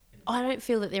I don't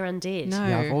feel that they're undead. No.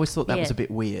 Yeah, I've always thought that Yeah. was a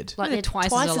bit weird. Like They're they're twice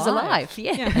twice as as alive. alive.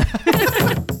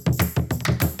 Yeah.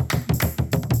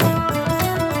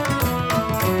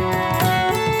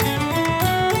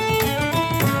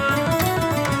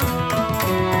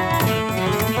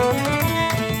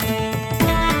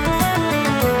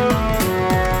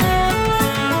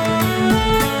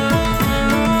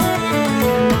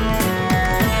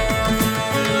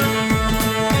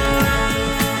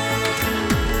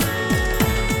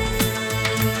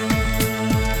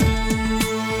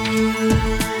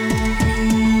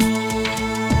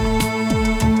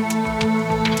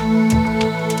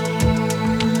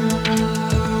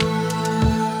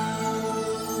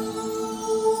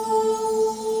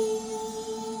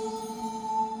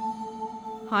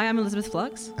 Hi, I'm Elizabeth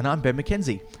Flux. And I'm Ben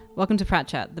McKenzie. Welcome to Prat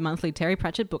Chat, the monthly Terry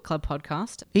Pratchett Book Club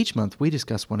podcast. Each month we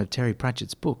discuss one of Terry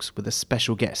Pratchett's books with a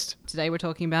special guest. Today we're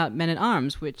talking about Men at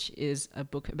Arms, which is a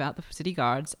book about the city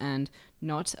guards and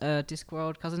not a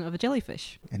Discworld cousin of a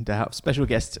jellyfish. And our special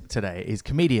guest today is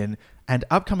comedian and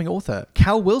upcoming author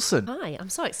Cal Wilson. Hi, I'm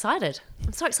so excited.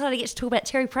 I'm so excited to get to talk about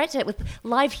Terry Pratchett with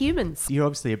live humans. You're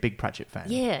obviously a big Pratchett fan.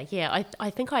 Yeah. I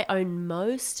think I own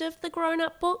most of the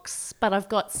grown-up books, but I've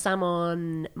got some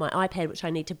on my iPad which I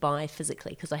need to buy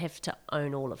physically because I have to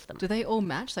own all of them. Do they all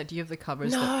match? Like, do you have the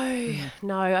covers?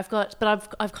 No, I've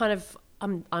kind of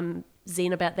I'm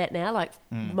zen about that now. Like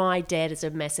my dad is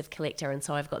a massive collector, and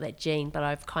so I've got that gene. But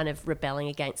I've kind of rebelling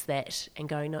against that and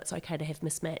going, no, it's okay to have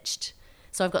mismatched.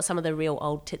 So I've got some of the real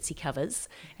old titsy covers,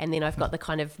 and then I've got the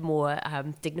kind of more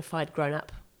dignified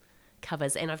grown-up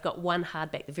covers, and I've got one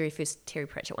hardback. The very first Terry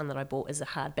Pratchett one that I bought is a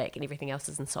hardback, and everything else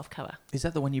is in soft cover. Is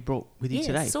that the one you brought with you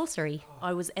today? Sorcery.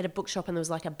 I was at a bookshop and there was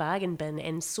like a bargain bin,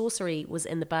 and Sorcery was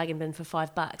in the bargain bin for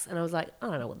 $5, and I was like, I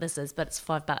don't know what this is, but it's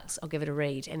 $5. I'll give it a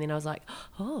read. And then I was like,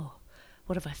 oh,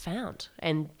 what have I found?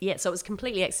 And yeah, so it was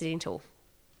completely accidental.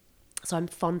 So I'm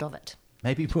fond of it.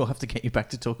 Maybe we'll have to get you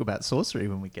back to talk about sorcery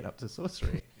when we get up to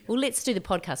sorcery. Well, let's do the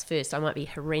podcast first. I might be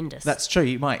horrendous. That's true.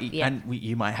 You might, Yeah. and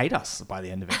you might hate us by the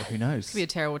end of it. Who knows? It could be a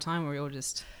terrible time where we all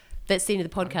just... That's the end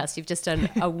of the podcast. You've just done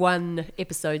a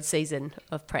one-episode season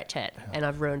of Prat Chat, and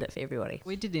I've ruined it for everybody.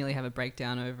 We did nearly have a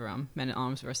breakdown over Men at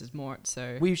Arms versus Mort,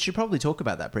 so... We should probably talk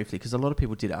about that briefly because a lot of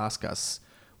people did ask us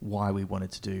why we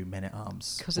wanted to do Men at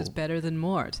Arms. Because it's better than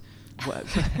Mort.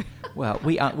 Well,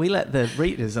 we let the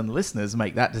readers and the listeners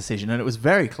make that decision, and it was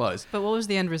very close. But what was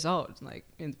the end result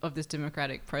of this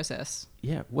democratic process?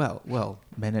 Yeah, well,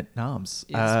 Men at Arms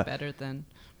Is better than...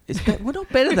 well, not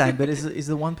better than, but is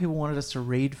the one people wanted us to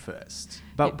read first.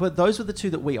 But those were the two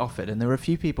that we offered, and there were a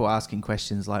few people asking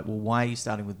questions like, well, why are you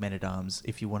starting with Men at Arms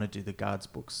if you want to do the Guards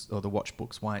books or the Watch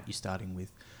books? Why aren't you starting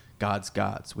with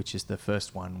Guards, which is the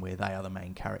first one where they are the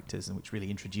main characters and which really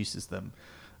introduces them?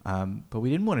 But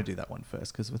we didn't want to do that one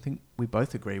first because we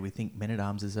both agree. We think Men at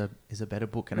Arms is a better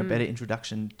book and a better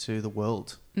introduction to the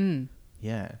world.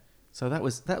 Yeah. So that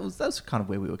was kind of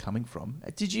where we were coming from.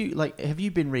 Did you have you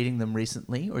been reading them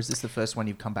recently, or is this the first one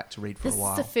you've come back to read for a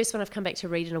while? This is the first one I've come back to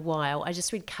read in a while. I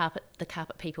just read The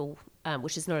Carpet People,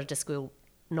 which is not a Discworld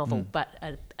novel, but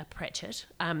a Pratchett.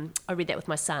 I read that with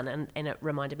my son, and it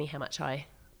reminded me how much I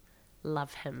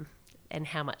love him and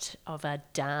how much of a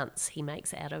dance he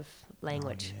makes out of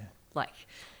language. Oh,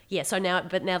 yeah. So now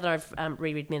that I've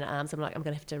reread Men at Arms, I'm like, I'm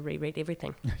going to have to reread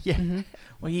everything. Yeah.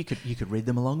 Well, you could read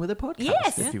them along with a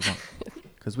podcast if you want.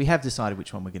 Because we have decided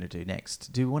which one we're going to do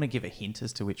next. Do you want to give a hint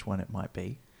as to which one it might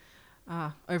be?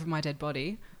 Over My Dead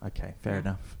Body. Okay, fair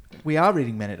enough. We are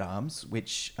reading Men at Arms,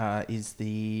 which is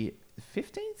the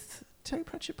 15th Terry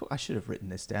Pratchett book. I should have written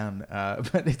this down,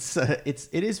 but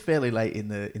it is fairly late in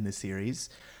the series.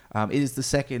 It is the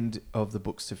second of the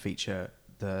books to feature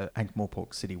the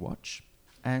Ankh-Morpork City Watch.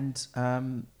 And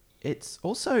it's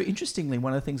also, interestingly,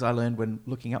 one of the things I learned when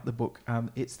looking up the book,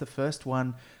 it's the first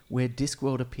one where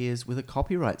Discworld appears with a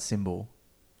copyright symbol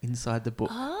inside the book.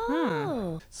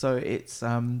 Oh. So it's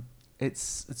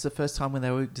the first time when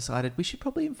they decided we should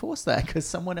probably enforce that because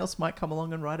someone else might come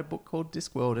along and write a book called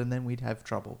Discworld and then we'd have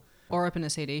trouble. Or open a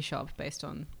CD shop based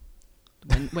on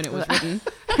when it was written.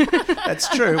 That's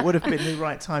true. It would have been the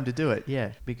right time to do it,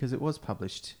 yeah, because it was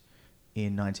published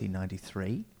in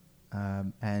 1993.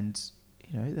 And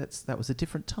that was a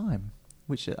different time,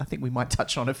 which I think we might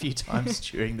touch on a few times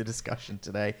during the discussion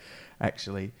today,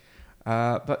 actually.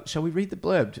 But shall we read the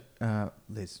blurb?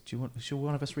 Liz, should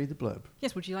one of us read the blurb?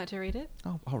 Yes, would you like to read it?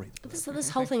 Oh, I'll read the blurb. So this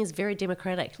whole thing is very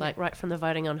democratic, right from the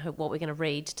voting on what we're going to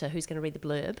read to who's going to read the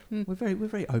blurb. We're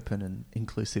very open and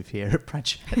inclusive here at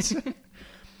Pratchett.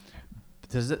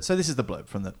 So this is the blurb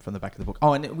from the back of the book.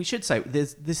 Oh, and we should say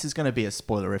this is going to be a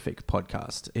spoilerific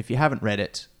podcast. If you haven't read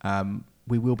it,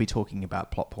 we will be talking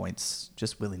about plot points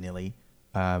just willy-nilly.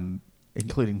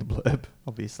 including the blurb,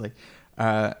 obviously.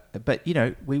 But, you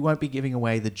know, we won't be giving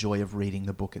away the joy of reading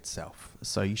the book itself.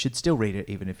 So you should still read it,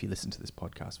 even if you listen to this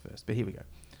podcast first. But here we go.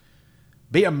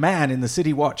 Be a man in the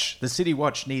City Watch. The City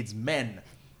Watch needs men.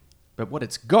 But what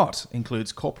it's got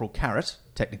includes Corporal Carrot,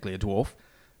 technically a dwarf,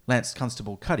 Lance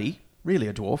Constable Cuddy, really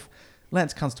a dwarf,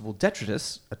 Lance Constable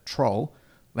Detritus, a troll,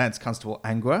 Lance Constable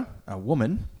Angua, a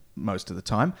woman, most of the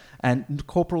time, and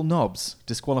Corporal Nobbs,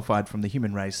 disqualified from the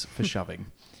human race for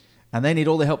shoving. And they need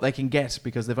all the help they can get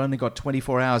because they've only got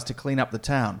 24 hours to clean up the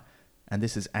town. And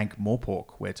this is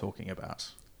Ankh-Morpork we're talking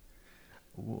about.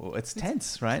 Ooh, it's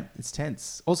tense, right? It's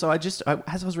tense. Also, as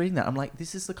I was reading that, I'm like,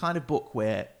 this is the kind of book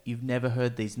where you've never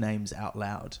heard these names out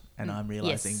loud. And I'm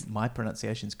realizing my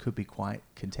pronunciations could be quite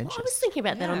contentious. Well, I was thinking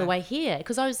about that on the way here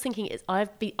because I was thinking,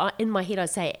 in my head, I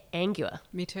say Angua.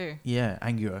 Me too. Yeah,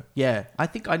 Angua. Yeah, I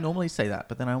think I normally say that,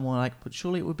 but then I'm more like, but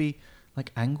surely it would be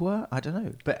like Angua? I don't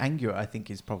know. But Angua, I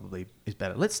think, is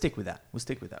better. Let's stick with that. We'll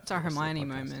stick with that. It's our Hermione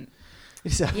moment.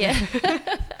 Yeah.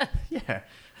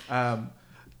 Yeah.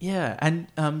 Yeah,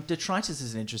 and detritus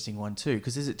is an interesting one too,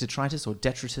 because is it detritus or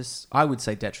detritus? I would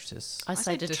say detritus. I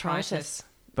say detritus.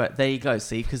 But there you go,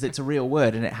 see, because it's a real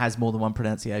word and it has more than one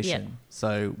pronunciation. Yep.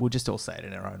 So we'll just all say it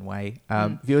in our own way.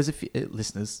 Viewers,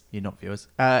 listeners, you're not viewers.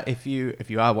 If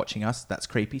you are watching us, that's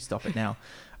creepy. Stop it now.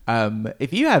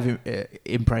 If you have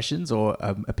impressions or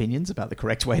opinions about the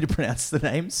correct way to pronounce the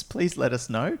names, please let us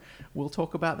know. We'll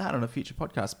talk about that on a future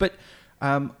podcast. But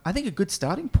I think a good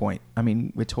starting point, I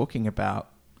mean, we're talking about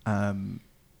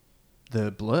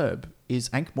the blurb is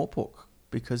Ankh-Morpork,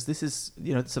 because this is,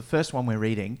 you know, it's the first one we're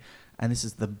reading, and this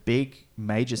is the big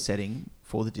major setting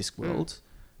for the Discworld,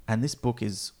 and this book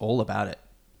is all about it.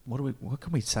 What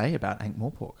can we say about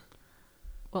Ankh-Morpork?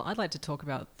 Well, I'd like to talk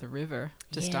about the river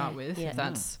to start with, if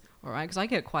that's all right, because I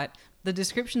get the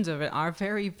descriptions of it are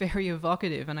very, very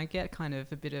evocative, and I get kind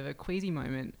of a bit of a queasy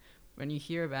moment when you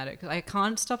hear about it, because I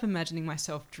can't stop imagining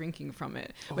myself drinking from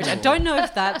it, which I don't know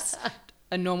if that's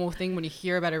a normal thing. When you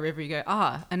hear about a river, you go,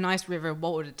 a nice river,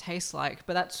 what would it taste like?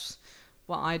 But that's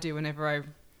what I do whenever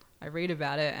I read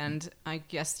about it, and I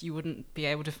guess you wouldn't be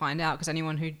able to find out because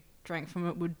anyone who drank from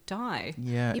it would die.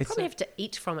 Yeah, you probably have to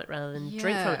eat from it rather than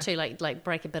drink from it too, like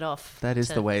break a bit off. That is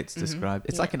the way it's described.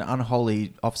 It's like an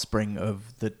unholy offspring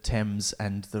of the Thames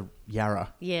and the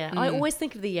Yarra. Yeah, I always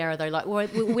think of the Yarra though. Like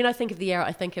when I think of the Yarra,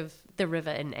 I think of the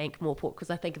river in Ankh-Morpork because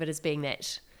I think of it as being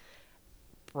that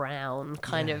brown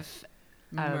kind of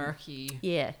murky.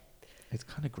 It's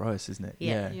kind of gross, isn't it?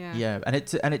 Yeah. And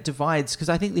it divides, because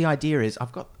I think the idea is I'm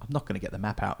not going to get the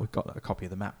map out. We've got a copy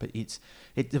of the map, but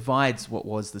it divides what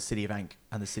was the city of Ankh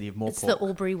and the city of Morpork. It's the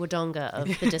Albury Wodonga of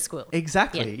the Discworld.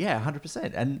 Exactly. Yeah,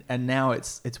 100%. And now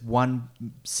it's one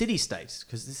city state,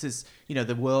 because this is, you know,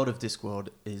 the world of Discworld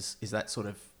is that sort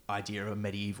of idea of a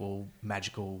medieval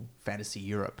magical fantasy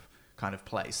Europe kind of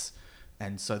place.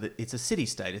 And so that it's a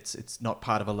city-state. It's not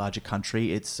part of a larger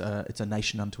country. It's a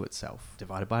nation unto itself,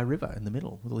 divided by a river in the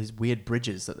middle, with all these weird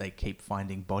bridges that they keep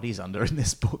finding bodies under in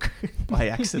this book by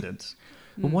accident.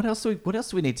 Well, what else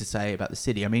do we need to say about the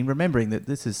city? I mean, remembering that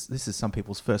this is some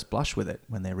people's first blush with it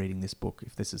when they're reading this book,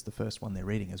 if this is the first one they're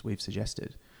reading, as we've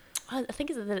suggested. I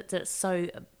think that it's so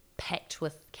packed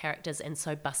with characters and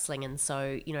so bustling and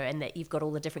so, you know, and that you've got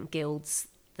all the different guilds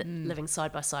that living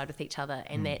side by side with each other,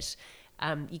 and that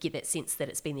you get that sense that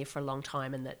it's been there for a long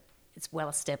time and that it's well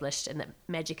established and that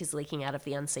magic is leaking out of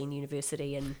the unseen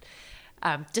university, and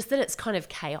just that it's kind of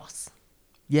chaos.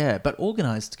 Yeah, but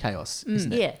organised chaos,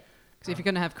 isn't it? Yeah. Because if you're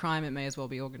going to have crime, it may as well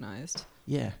be organised.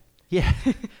 Yeah,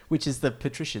 which is the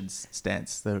patrician's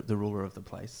stance, the ruler of the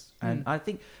place. And I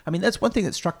mean, that's one thing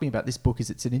that struck me about this book,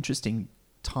 is it's an interesting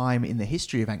time in the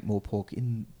history of Ankh-Morpork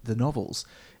in the novels,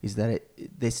 is that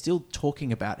they're still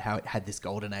talking about how it had this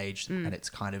golden age and it's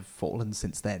kind of fallen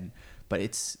since then. But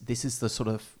this is the sort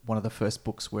of one of the first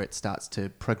books where it starts to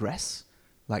progress,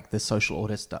 like the social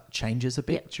order changes a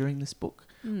bit during this book,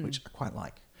 which I quite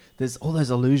like. There's all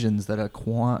those illusions that are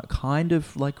kind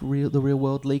of like the real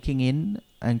world leaking in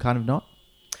and kind of not.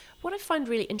 What I find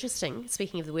really interesting,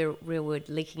 speaking of the real world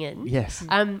leaking in,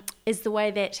 is the way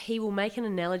that he will make an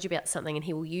analogy about something and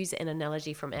he will use an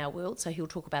analogy from our world. So he'll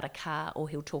talk about a car, or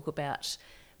he'll talk about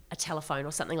a telephone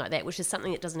or something like that, which is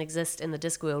something that doesn't exist in the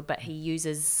Discworld, but he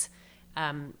uses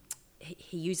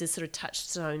sort of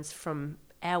touchstones from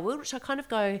our world, which I kind of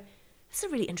go, this is a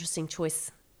really interesting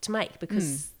choice to make,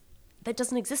 because that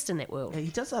doesn't exist in that world. Yeah, he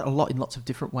does that a lot in lots of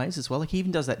different ways as well. Like he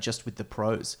even does that just with the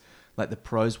prose. Like the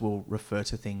prose will refer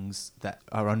to things that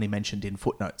are only mentioned in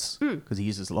footnotes, because he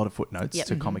uses a lot of footnotes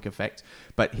to comic effect.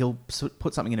 But he'll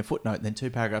put something in a footnote, and then 2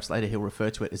 paragraphs later he'll refer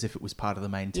to it as if it was part of the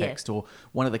main text. Or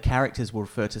one of the characters will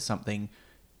refer to something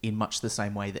in much the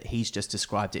same way that he's just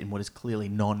described it in what is clearly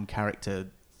non-character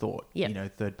thought,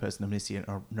 third person omniscient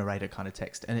or narrator kind of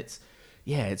text. And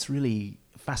it's really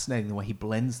fascinating the way he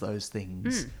blends those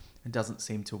things and doesn't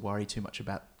seem to worry too much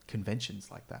about conventions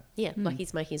like that. Yeah, like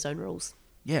he's making his own rules.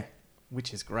 Yeah,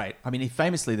 which is great. I mean,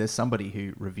 famously, there's somebody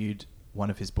who reviewed one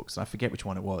of his books, and I forget which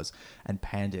one it was, and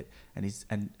panned it,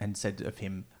 and said of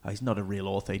him, he's not a real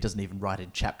author. He doesn't even write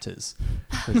in chapters,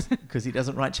 because he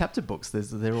doesn't write chapter books.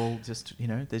 They're all just,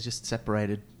 they're just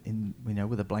separated in,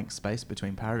 with a blank space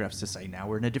between paragraphs to say, now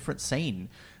we're in a different scene,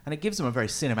 and it gives them a very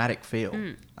cinematic feel,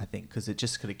 I think, because it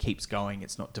just kind of keeps going.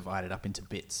 It's not divided up into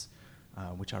bits,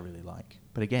 which I really like.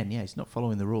 But again, he's not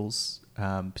following the rules,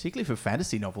 particularly for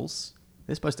fantasy novels.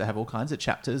 They're supposed to have all kinds of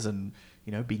chapters and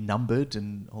be numbered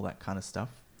and all that kind of stuff.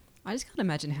 I just can't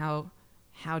imagine how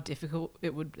difficult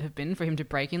it would have been for him to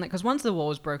break in. Because once the wall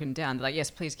was broken down, they're like,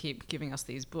 yes, please keep giving us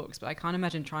these books. But I can't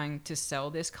imagine trying to sell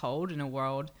this cold in a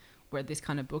world where this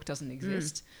kind of book doesn't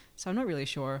exist. So I'm not really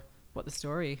sure what the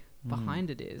story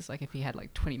behind it is. Like if he had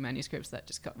 20 manuscripts that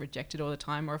just got rejected all the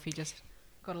time, or if he just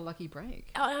got a lucky break.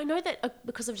 I know that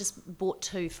because I've just bought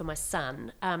 2 for my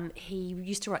son. He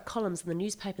used to write columns in the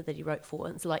newspaper that he wrote for.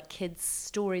 It's like kids'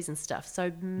 stories and stuff.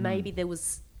 So maybe there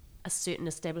was a certain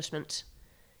establishment.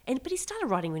 But he started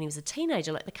writing when he was a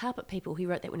teenager, like The Carpet People. He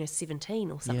wrote that when he was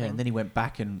 17 or something. Yeah, and then he went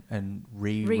back and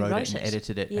rewrote it and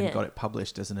edited it and got it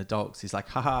published as an adult. So he's like,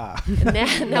 haha. Now Nobody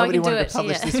I can wanted do it. to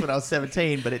publish this when I was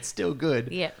 17, but it's still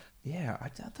good. Yeah. Yeah,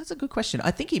 that's a good question.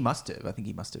 I think he must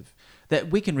have.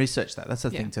 That we can research that. That's a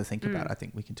thing to think about. I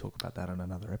think we can talk about that on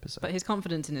another episode. But his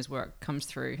confidence in his work comes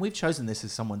through. We've chosen this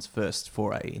as someone's first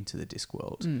foray into the disc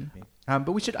world.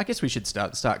 But I guess we should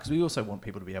start because we also want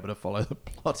people to be able to follow the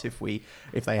plot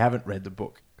if they haven't read the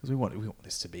book, because we want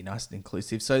this to be nice and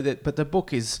inclusive. But the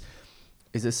book is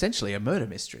essentially a murder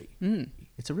mystery.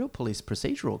 It's a real police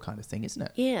procedural kind of thing, isn't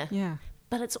it? Yeah. Yeah.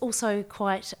 But it's also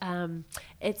quite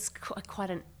quite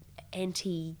an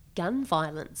anti-gun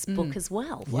violence book as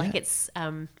well. Yeah. Like it's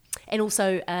and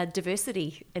also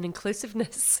diversity and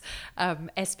inclusiveness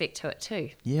aspect to it too.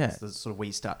 Yeah, that's sort of where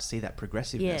you start to see that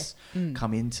progressiveness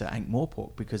come into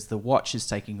Ankh-Morpork, because the Watch is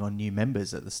taking on new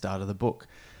members at the start of the book,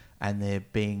 and they're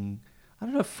being, I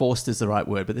don't know if forced is the right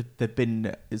word, but they've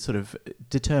been sort of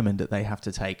determined that they have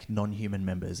to take non-human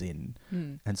members in.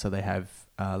 And so they have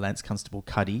Lance Constable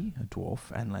Cuddy, a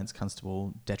dwarf, and Lance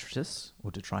Constable Detritus,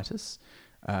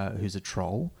 who's a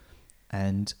troll.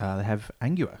 And they have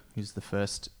Angua, who's the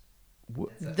first...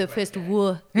 First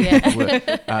war.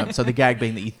 Yeah. So the gag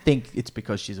being that you think it's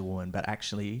because she's a woman, but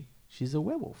actually she's a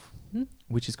werewolf,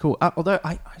 which is cool. Although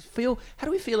I feel... How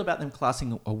do we feel about them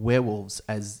classing werewolves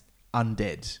as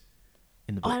undead?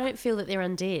 In the book? I don't feel that they're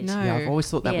undead. No. Yeah, I've always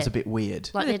thought that was a bit weird.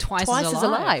 Like they're twice as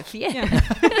alive. Yeah.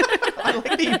 I like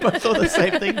that you both thought the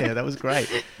same thing there. That was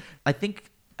great. I think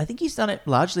he's done it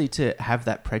largely to have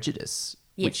that prejudice,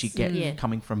 which you get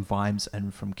coming from Vimes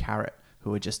and from Carrot,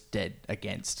 who are just dead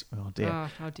against against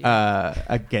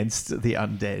the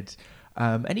undead.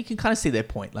 And you can kind of see their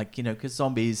point, because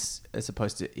zombies are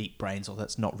supposed to eat brains, or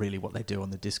that's not really what they do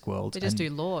on the disc world. They just do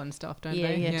law and stuff, don't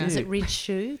they? Yeah. Is it Red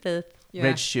Shoe?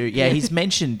 Red Shoe. Yeah, he's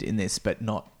mentioned in this, but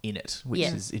not in it, which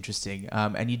is interesting.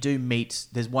 And you do meet,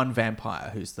 there's one vampire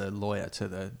who's the lawyer to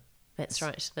the... That's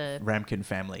right. The Ramkin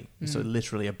family. So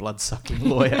literally a blood-sucking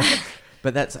lawyer.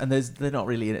 But they're not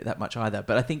really in it that much either.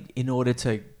 But I think in order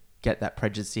to get that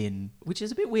prejudice in, which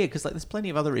is a bit weird, because there's plenty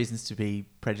of other reasons to be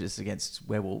prejudiced against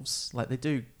werewolves. They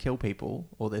do kill people,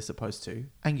 or they're supposed to.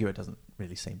 Angua doesn't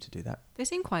really seem to do that. They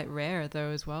seem quite rare though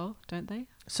as well, don't they?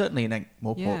 Certainly in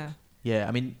Ankh-Morpork. Yeah,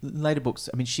 I mean, in later books,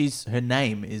 her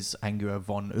name is Angua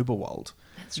von Uberwald.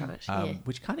 That's right.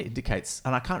 Which kind of indicates,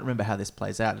 and I can't remember how this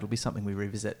plays out. It'll be something we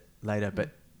revisit later, but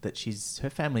that her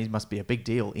family must be a big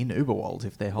deal in Uberwald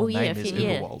if their whole name is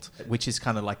Uberwald, which is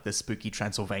kind of like the spooky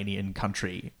Transylvanian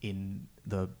country in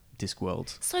the disc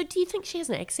world. So do you think she has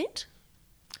an accent?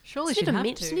 Surely she'd have to.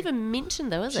 It's never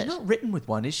mentioned though, is it? She's not written with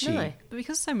one, is she? No. But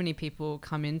because so many people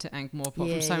come into Ankh-Morpork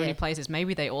from so many places,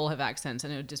 maybe they all have accents,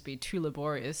 and it would just be too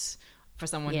laborious for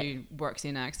someone who works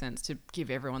in accents to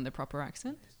give everyone the proper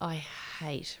accent. I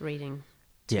hate reading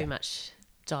too much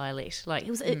dialect.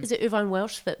 Is it Irvine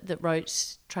Welsh that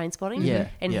wrote Trainspotting? Yeah.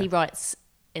 And he writes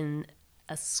in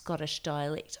a Scottish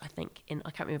dialect, I think. And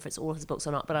I can't remember if it's all his books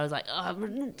or not, but I was like,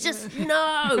 just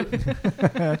no.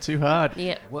 Too hard.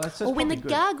 Yeah. Well, that's or when the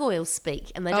gargoyles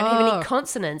speak and they don't have any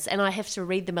consonants and I have to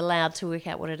read them aloud to work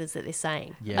out what it is that they're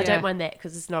saying. Yeah. I don't mind that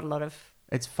because it's not a lot of...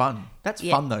 It's fun. That's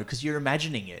fun though, because you're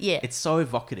imagining it. Yeah. It's so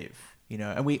evocative.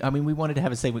 And we wanted to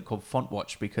have a segment called Font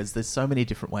Watch because there's so many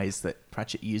different ways that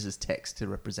Pratchett uses text to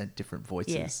represent different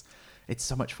voices. It's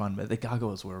so much fun. But the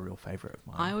gargoyles were a real favourite of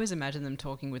mine. I always imagine them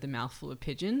talking with a mouthful of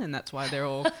pigeon, and that's why they're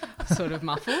all sort of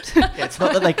muffled. Yeah, it's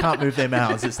not that they can't move their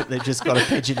mouths, it's that they've just got a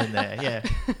pigeon in there, yeah.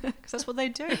 Because that's what they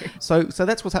do. So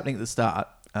that's what's happening at the start,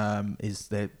 is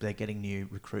they're getting new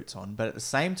recruits on. But at the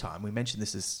same time, we mentioned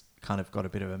this has kind of got a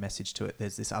bit of a message to it.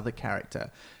 There's this other character,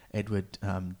 Edward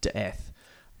Death,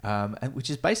 and which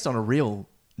is based on a real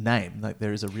name. Like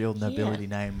there is a real nobility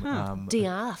name.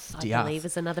 Diarth, I believe,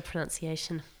 is another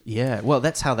pronunciation. Yeah, well,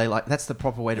 that's how that's the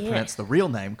proper way to pronounce the real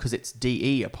name, because it's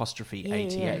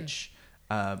DE''ATH.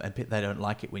 And they don't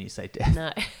like it when you say death.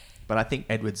 No. But I think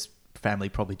Edward's family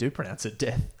probably do pronounce it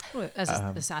death. Well, as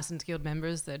Assassin's Guild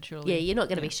members, they'd surely... Yeah, you're not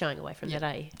going to be shying away from that,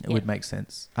 eh? It would make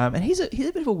sense. And he's a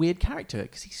bit of a weird character,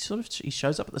 because he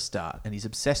shows up at the start and he's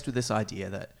obsessed with this idea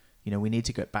that, you know, we need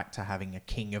to get back to having a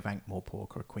king of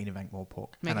Ankh-Morpork or a queen of Ankh-Morpork.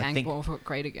 Make Ankh-Morpork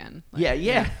great again. Like,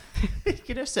 yeah.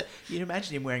 You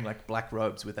imagine him wearing like black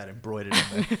robes with that embroidered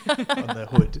on the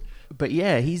hood. But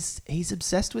yeah, he's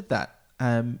obsessed with that.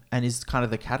 And is kind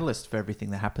of the catalyst for everything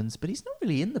that happens, but he's not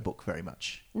really in the book very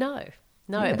much. No.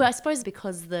 Yeah. But I suppose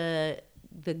because the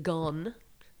Gon,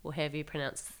 or however you're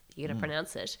going to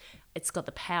pronounce it, it's got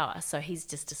the power, so he's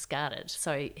just discarded.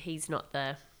 So he's not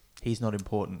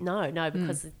important. No,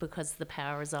 because the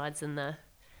power resides in the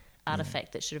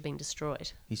artifact that should have been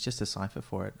destroyed. He's just a cipher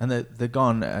for it. And the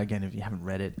Gon, again, if you haven't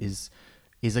read it, is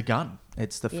a gun.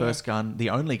 It's the first gun, the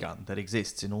only gun that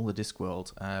exists in all the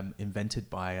Discworld,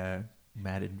 invented by a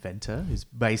mad inventor who's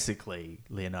basically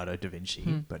Leonardo da Vinci,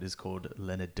 but is called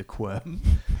Leonard de Quirm,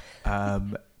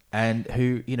 and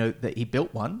who, you know, that he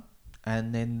built one,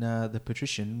 and then the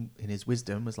patrician in his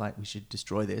wisdom was like, we should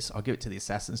destroy this. I'll give it to the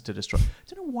assassins to destroy. I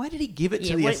don't know, why did he give it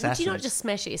to the assassins? Would you not just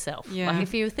smash it yourself? Yeah. Like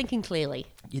if you were thinking clearly.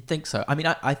 You'd think so. I mean,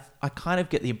 I kind of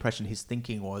get the impression his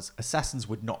thinking was assassins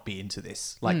would not be into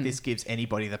this. Like this gives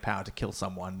anybody the power to kill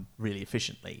someone really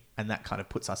efficiently, and that kind of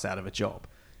puts us out of a job.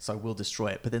 So we'll destroy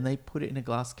it. But then they put it in a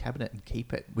glass cabinet and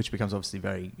keep it, which becomes obviously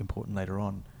very important later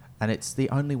on. And it's the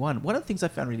only one. One of the things I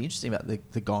found really interesting about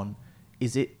the Gon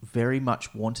is it very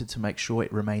much wanted to make sure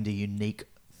it remained a unique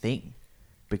thing,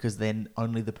 because then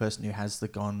only the person who has the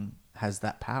Gon has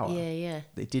that power. Yeah.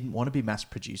 It didn't want to be mass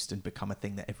produced and become a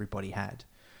thing that everybody had,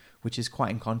 which is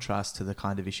quite in contrast to the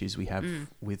kind of issues we have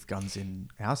with guns in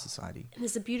our society. And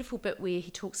there's a beautiful bit where he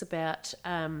talks about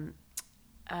that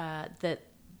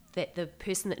the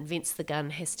person that invents the gun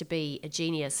has to be a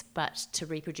genius, but to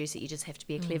reproduce it, you just have to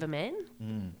be a clever man.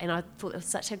 And I thought it was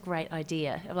such a great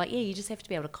idea. I'm like, you just have to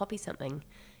be able to copy something.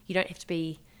 You don't have to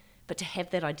be, but to have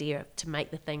that idea to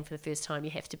make the thing for the first time,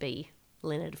 you have to be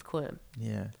Leonard of Quirm.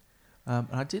 Yeah. And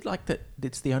I did like that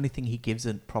it's the only thing he gives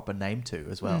a proper name to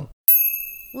as well.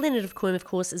 Leonard of Quirm, of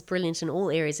course, is brilliant in all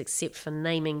areas except for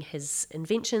naming his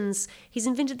inventions. He's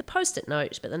invented the post-it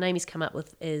note, but the name he's come up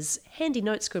with is handy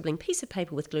note scribbling piece of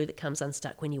paper with glue that comes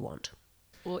unstuck when you want.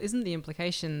 Well, isn't the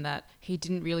implication that he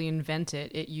didn't really invent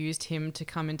it? It used him to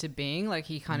come into being. Like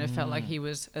he kind of felt like he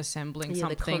was assembling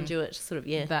something the conduit, sort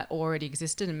of, that already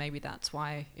existed, and maybe that's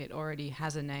why it already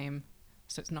has a name.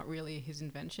 So it's not really his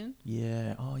invention.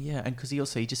 Yeah. Oh, yeah. And because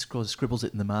he just scribbles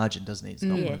it in the margin, doesn't he? It's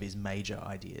not one of his major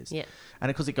ideas. Yeah. And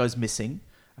of course, it goes missing,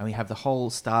 and we have the whole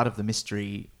start of the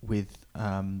mystery with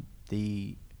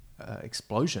the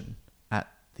explosion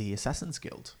at the Assassin's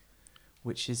Guild,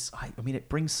 which is, I mean, it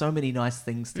brings so many nice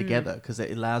things together, because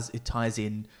it ties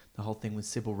in the whole thing with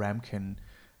Sybil Ramkin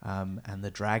and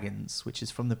the dragons, which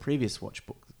is from the previous Watch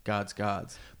book,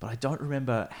 Guards. But I don't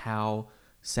remember how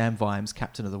Sam Vimes,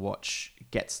 Captain of the Watch,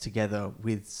 gets together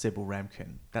with Sybil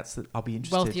Ramkin. I'll be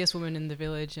interested. Wealthiest woman in the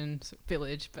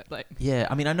village, but like... Yeah,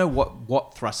 I mean, I know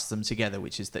what thrusts them together,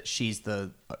 which is that she's the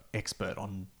expert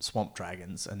on swamp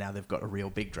dragons, and now they've got a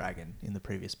real big dragon in the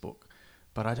previous book.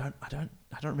 But I don't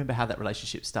remember how that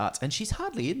relationship starts, and she's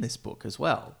hardly in this book as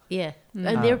well. Yeah,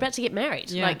 and they're about to get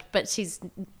married. Yeah. But she's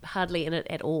hardly in it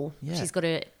at all. Yeah. She's got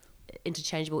her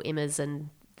interchangeable Emmas and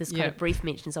there's kind of brief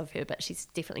mentions of her, but she's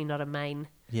definitely not a main.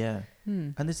 Yeah.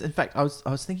 And this, in fact, I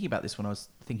was thinking about this when I was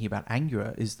thinking about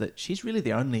Angua, is that she's really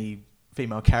the only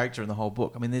female character in the whole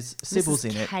book. I mean, there's Sybil's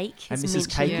in it, and Mrs.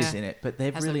 Cake is in it, but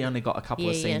they've really only got a couple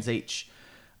of scenes each.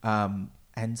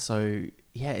 And so,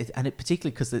 and it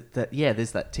particularly because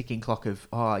there's that ticking clock of,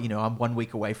 I'm 1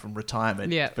 week away from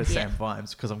retirement for Sam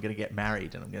Vimes, because I'm going to get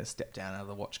married and I'm going to step down out of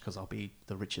the Watch because I'll be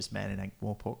the richest man in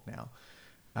Ankh-Morpork now.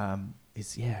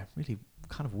 Is really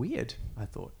kind of weird, I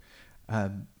thought.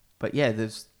 But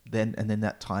there's then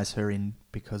that ties her in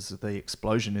because the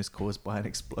explosion is caused by an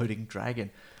exploding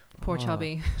dragon. Poor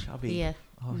Chubby. Yeah.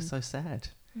 Oh, so sad.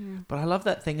 Yeah. But I love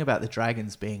that thing about the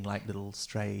dragons being like little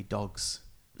stray dogs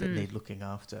that need looking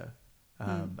after.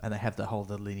 And they have the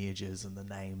lineages and the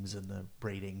names and the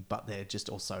breeding, but they're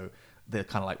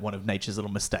kind of like one of nature's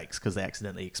little mistakes because they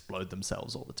accidentally explode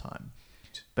themselves all the time.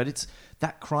 But it's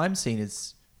that crime scene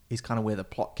is kind of where the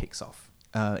plot kicks off.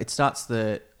 It starts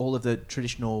all of the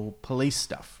traditional police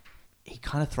stuff. He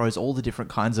kind of throws all the different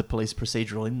kinds of police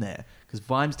procedural in there because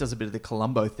Vimes does a bit of the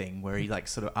Columbo thing where he like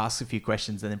sort of asks a few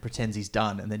questions and then pretends he's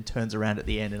done and then turns around at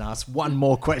the end and asks one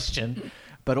more question.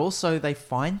 But also they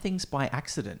find things by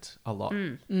accident a lot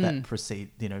that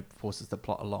forces the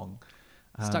plot along.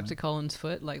 Stuck to Colin's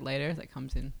foot like later that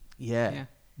comes in. Yeah,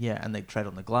 and they tread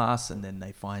on the glass, and then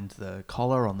they find the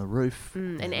collar on the roof.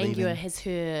 And Angua has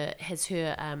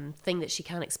her thing that she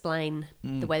can't explain,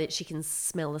 the way that she can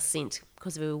smell the scent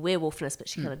because of her werewolfness, but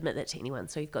she can't admit that to anyone.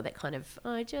 So you've got that kind of,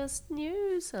 I just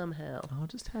knew somehow. I'll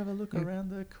just have a look around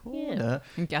the corner. Yeah.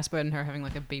 And Gaspard and her having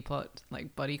like a B-plot,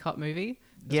 like buddy cop movie.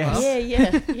 Yes. Well.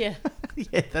 Yeah.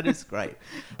 Yeah, that is great.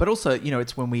 But also,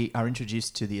 it's when we are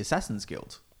introduced to the Assassin's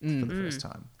Guild for the first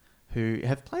time, who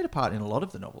have played a part in a lot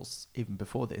of the novels even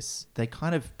before this. They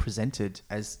kind of presented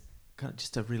as kind of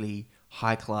just a really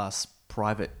high-class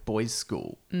private boys'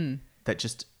 school that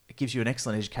just gives you an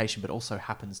excellent education but also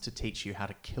happens to teach you how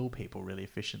to kill people really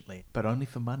efficiently, but only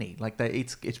for money. Like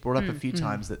it's brought up a few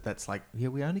times that's like, yeah,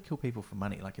 we only kill people for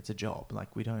money. Like it's a job.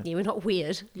 Like we don't... Yeah, we're not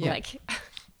weird. Yeah. Like...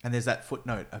 And there's that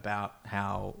footnote about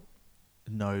how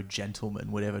no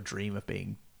gentleman would ever dream of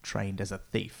being trained as a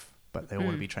thief, but they all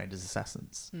want to be trained as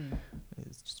assassins.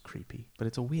 It's just creepy. But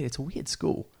it's a weird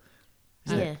school.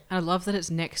 Yeah. And I love that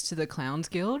it's next to the Clowns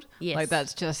Guild. Yes. Like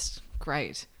that's just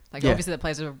great. Like Yeah. obviously that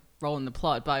plays a role in the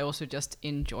plot, but I also just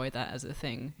enjoy that as a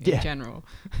thing in general.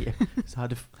 Yeah. It's hard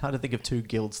to think of two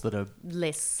guilds that are...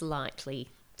 less likely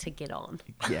to get on.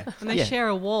 Yeah. And they share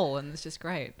a wall and it's just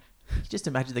great. You just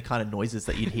imagine the kind of noises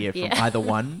that you'd hear from either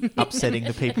one upsetting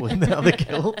the people in the other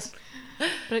guilds.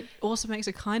 But it also makes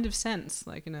a kind of sense,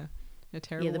 like in a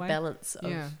terrible way. Yeah, the balance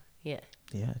of... Yeah,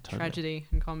 totally. Tragedy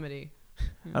and comedy.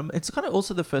 It's kind of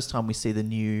also the first time we see the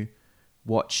new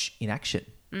Watch in action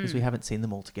because we haven't seen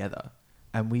them all together.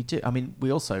 And we do. I mean, we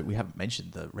haven't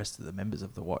mentioned the rest of the members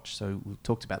of the Watch, so we've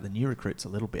talked about the new recruits a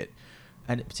little bit,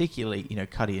 and particularly,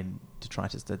 Cuddy and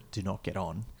Detritus that do not get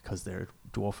on because they're a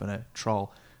dwarf and a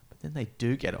troll, but then they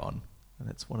do get on, and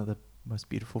it's one of the most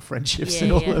beautiful friendships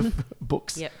in all of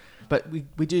books. Yep. But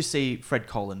we do see Fred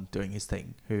Colin doing his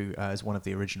thing, who is one of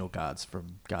the original guards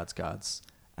from Guards.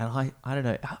 And I don't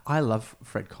know, I love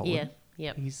Fred Colin. Yeah,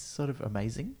 yep. He's sort of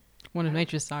amazing. One of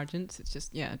nature's sergeants. It's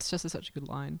just such a good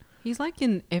line. He's like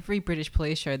in every British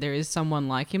police show, there is someone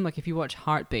like him. Like if you watch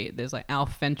Heartbeat, there's like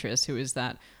Alf Fentress, who is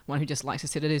that one who just likes to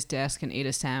sit at his desk and eat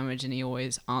a sandwich, and he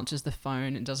always answers the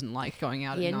phone and doesn't like going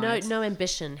out at night. No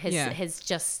ambition. Has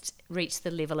just reached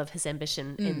the level of his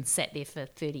ambition and sat there for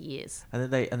 30 years. And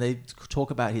then they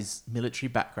talk about his military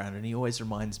background, and he always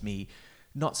reminds me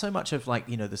not so much of like,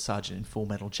 the sergeant in Full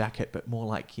Metal Jacket, but more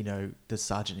like, the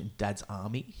sergeant in Dad's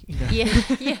Army. Yeah.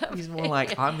 He's more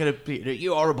like, I'm going to be,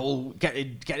 you horrible, get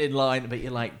in line. But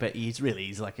but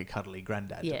he's like a cuddly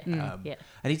granddad. Yeah.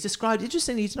 And he's described,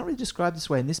 interestingly, he's not really described this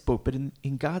way in this book, but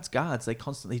in Guards, they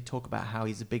constantly talk about how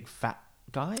he's a big fat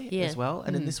guy as well.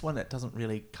 And in this one, it doesn't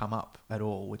really come up at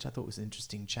all, which I thought was an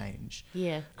interesting change.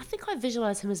 Yeah. I think I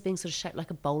visualise him as being sort of shaped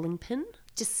like a bowling pin.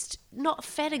 Just not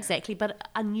fat exactly, but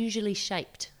unusually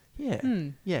shaped. Yeah.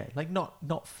 Yeah. Like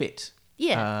not fit.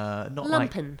 Yeah. Not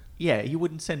lumpin'. Like, you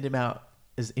wouldn't send him out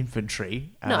as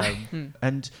infantry. No.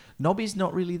 And Nobby's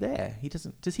not really there.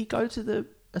 Does he go to the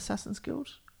Assassin's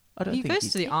Guild? I don't think he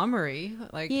goes to the armory.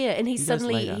 And he's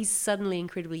he suddenly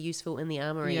incredibly useful in the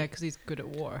armory. Yeah, because he's good at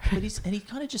war. But he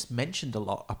kind of just mentioned a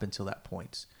lot up until that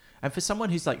point. And for someone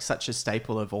who's like such a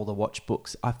staple of all the Watch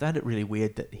books, I found it really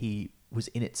weird that he was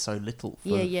in it so little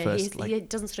for the first... He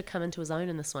doesn't sort of come into his own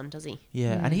in this one, does he?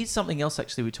 Yeah, and he's something else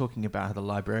actually. We're talking about how the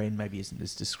librarian maybe isn't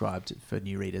as described for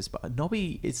new readers, but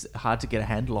Nobby is hard to get a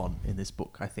handle on in this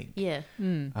book, I think. Yeah.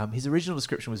 His original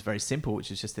description was very simple,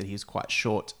 which is just that he was quite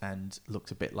short and looked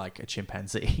a bit like a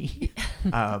chimpanzee,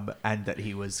 and that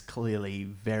he was clearly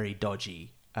very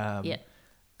dodgy.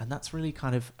 And that's really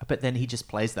kind of... But then he just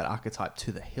plays that archetype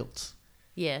to the hilt.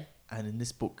 Yeah. And in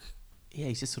this book... Yeah,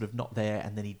 he's just sort of not there,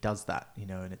 and then he does that,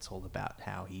 and it's all about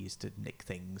how he used to nick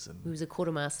things. And he was a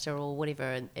quartermaster or whatever,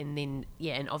 and then,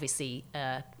 and obviously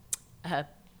a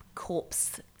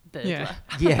corpse burglar.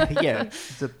 Yeah.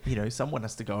 Someone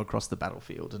has to go across the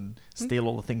battlefield and steal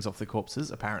all the things off the corpses,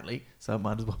 apparently, so it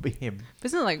might as well be him. But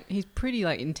isn't it like, he's pretty,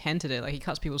 like, intent at it, like, he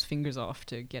cuts people's fingers off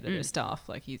to get at his stuff,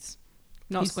 like, he's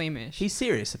not squeamish. He's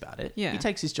serious about it. Yeah. He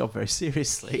takes his job very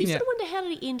seriously. You sort of wonder, how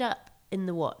did he end up in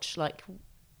the Watch? Like...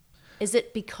 Is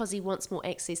it because he wants more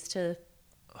access to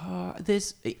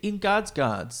There's in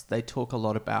Guards, they talk a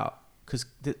lot about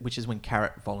which is when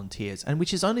Carrot volunteers, and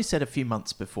which is only said a few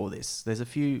months before this. There's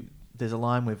a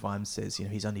line where Vimes says,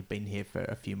 he's only been here for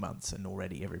a few months and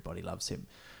already everybody loves him.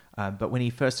 But when he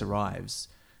first arrives,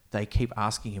 they keep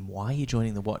asking him, why are you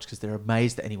joining the Watch? Because they're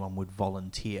amazed that anyone would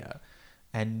volunteer.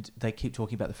 And they keep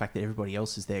talking about the fact that everybody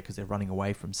else is there because they're running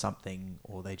away from something,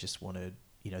 or they just want to,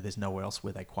 there's nowhere else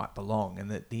where they quite belong.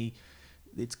 And that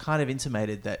it's kind of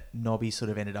intimated that Nobby sort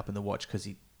of ended up in the Watch because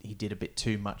he did a bit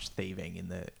too much thieving in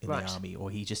the army, or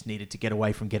he just needed to get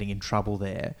away from getting in trouble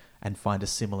there and find a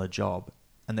similar job.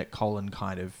 And that Colin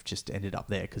kind of just ended up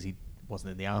there because he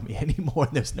wasn't in the army anymore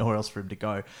and there was nowhere else for him to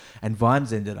go. And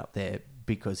Vimes ended up there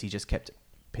because he just kept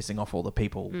pissing off all the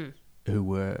people who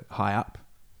were high up,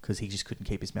 because he just couldn't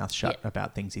keep his mouth shut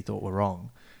about things he thought were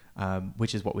wrong,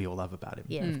 which is what we all love about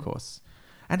him, of course.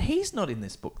 And he's not in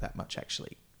this book that much,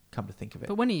 actually, come to think of it.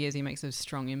 But when he is, he makes a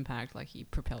strong impact. Like, he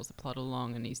propels the plot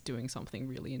along and he's doing something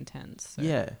really intense. So.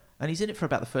 Yeah, and he's in it for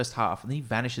about the first half, and then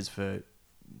he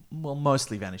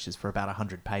mostly vanishes for about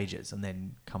 100 pages and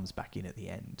then comes back in at the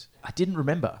end. I didn't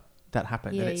remember that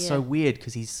happened, and it's so weird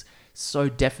because he's so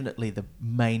definitely the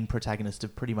main protagonist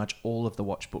of pretty much all of the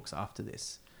Watch books after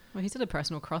this. Well, he's at a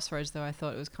personal crossroads, though. I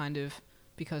thought it was kind of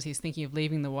because he's thinking of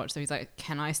leaving the Watch. So he's like,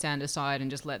 can I stand aside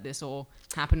and just let this all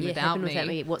happen without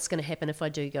me? What's going to happen if I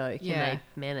do go? Can they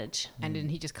manage? And then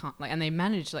he just can't, and they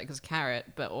manage, as Carrot,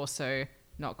 but also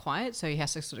not quite. So he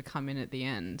has to sort of come in at the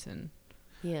end. And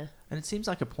it seems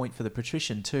like a point for the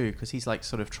patrician too, because he's like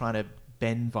sort of trying to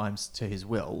bend Vimes to his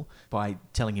will by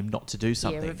telling him not to do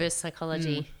something. Yeah, reverse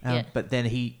psychology. But then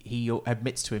he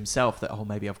admits to himself that,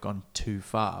 maybe I've gone too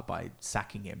far by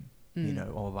sacking him,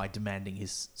 or by demanding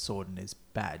his sword and his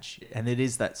badge. And it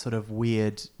is that sort of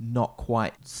weird, not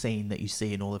quite scene that you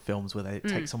see in all the films where they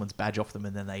take someone's badge off them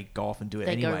and then they go off and do it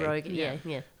anyway. They go rogue,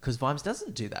 yeah. Because Vimes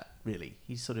doesn't do that, really.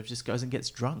 He sort of just goes and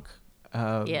gets drunk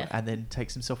and then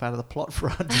takes himself out of the plot for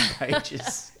 100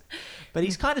 pages. But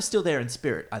he's kind of still there in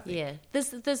spirit, I think. Yeah.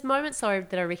 There's moments, though,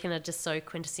 that I reckon are just so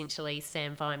quintessentially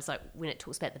Sam Vimes, like when it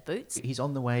talks about the boots. He's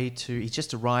on the way he's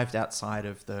just arrived outside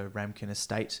of the Ramkin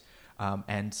estate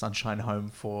and Sunshine Home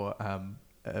for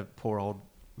a poor old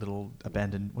little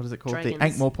abandoned, what is it called? Dragons. The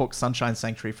Ankh-Morpork Sunshine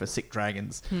Sanctuary for sick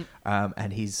dragons.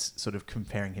 And he's sort of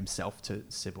comparing himself to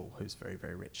Sybil, who's very,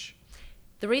 very rich.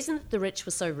 The reason that the rich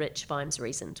were so rich, Vimes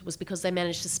reasoned, was because they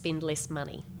managed to spend less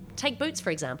money. Take Boots, for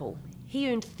example.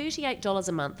 He earned $38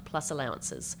 a month plus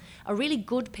allowances. A really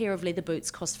good pair of leather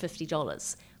boots cost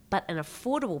 $50, but an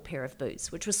affordable pair of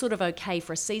boots, which was sort of okay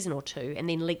for a season or two and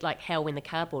then leaked like hell when the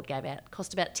cardboard gave out,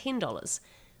 cost about $10.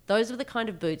 Those were the kind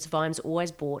of boots Vimes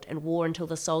always bought and wore until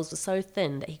the soles were so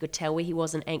thin that he could tell where he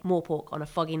was in Ankh-Morpork on a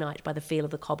foggy night by the feel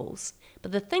of the cobbles.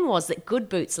 But the thing was that good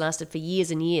boots lasted for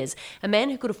years and years. A man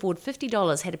who could afford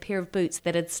 $50 had a pair of boots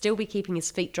that'd still be keeping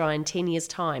his feet dry in 10 years'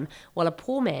 time, while a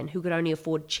poor man who could only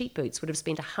afford cheap boots would have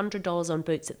spent $100 on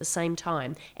boots at the same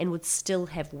time and would still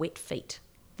have wet feet.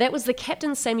 That was the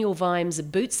Captain Samuel Vimes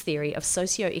boots theory of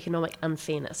socio-economic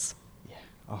unfairness.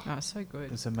 Oh, so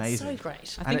good. It's amazing. So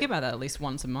great. I think about that at least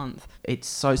once a month. It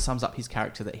so sums up his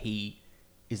character that he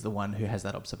is the one who has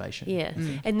that observation. Yeah.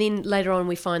 And then later on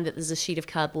we find that there's a sheet of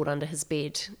cardboard under his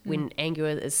bed. When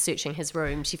Angua is searching his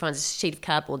room, she finds a sheet of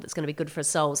cardboard that's going to be good for his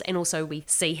souls. And also we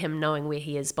see him knowing where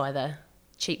he is by the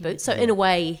cheap boots. So in a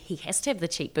way, he has to have the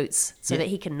cheap boots so that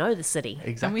he can know the city.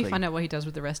 Exactly. And we find out what he does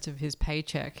with the rest of his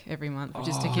paycheck every month, which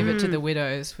is to give it to the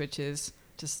widows, which is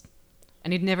just...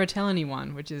 And he'd never tell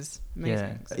anyone, which is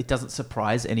amazing. Yeah. It doesn't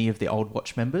surprise any of the old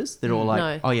Watch members. They're all like,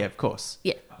 No. oh yeah, of course.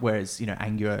 Yeah. Whereas,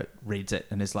 Angua reads it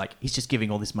and is like, he's just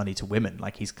giving all this money to women.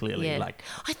 Like, he's clearly like...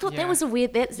 I thought that was a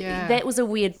weird... That was a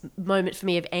weird moment for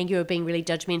me of Angua being really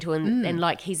judgmental and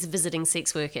like he's visiting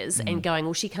sex workers and going,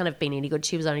 well, she can't have been any good.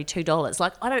 She was only $2.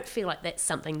 Like, I don't feel like that's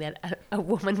something that a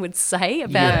woman would say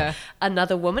about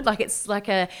another woman. Like, it's like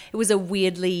it was a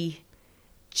weirdly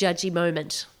judgy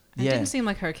moment. It didn't seem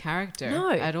like her character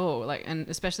at all. Like, and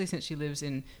especially since she lives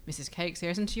in Mrs. Cake's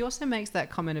house. And she also makes that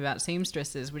comment about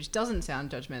seamstresses, which doesn't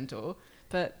sound judgmental.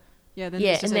 But then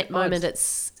it's just in that moment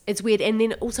it's weird. And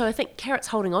then also I think Carrot's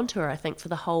holding on to her, I think, for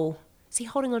the whole... Is he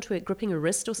holding on to her, gripping her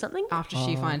wrist or something? After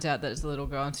she finds out that it's a little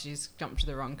girl and she's jumped to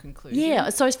the wrong conclusion. Yeah,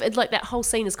 so it's like that whole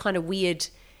scene is kind of weird.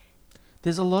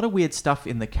 There's a lot of weird stuff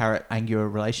in the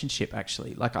Carrot-Angua relationship,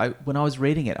 actually. Like, when I was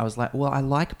reading it, I was like, well, I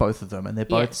like both of them, and they're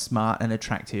both smart and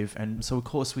attractive, and so, of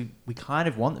course, we kind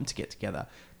of want them to get together.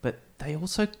 But they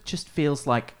also just feels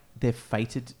like they're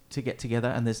fated to get together,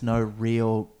 and there's no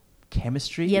real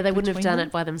chemistry. Yeah, they wouldn't have done them.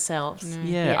 it by themselves. No.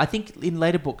 Yeah, I think in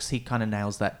later books he kind of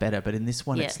nails that better, but in this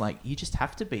one it's like, you just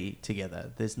have to be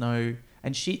together. There's no...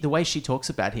 And the way she talks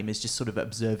about him is just sort of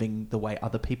observing the way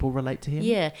other people relate to him.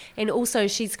 Yeah, and also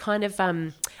she's kind of,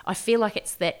 I feel like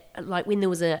it's that, like when there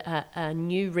was a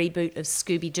new reboot of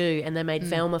Scooby-Doo and they made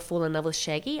Velma fall in love with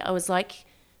Shaggy, I was like,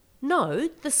 no,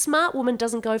 the smart woman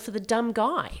doesn't go for the dumb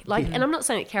guy. Like, and I'm not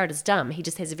saying that Carrot is dumb. He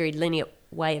just has a very linear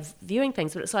way of viewing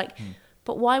things. But it's like,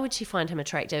 but why would she find him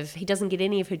attractive? He doesn't get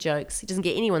any of her jokes. He doesn't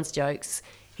get anyone's jokes.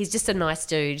 He's just a nice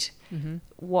dude.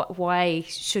 Why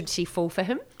should she fall for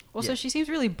him? Also, she seems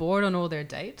really bored on all their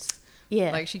dates.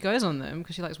 Yeah. Like, she goes on them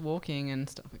because she likes walking and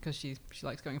stuff, because she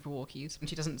likes going for walkies, and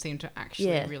she doesn't seem to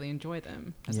actually really enjoy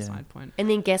them as a side point. And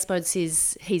then Gaspard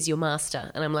says he's your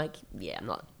master. And I'm like, yeah, I'm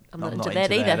not into that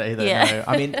that either. Yeah. No.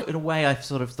 I mean, in a way, I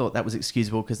sort of thought that was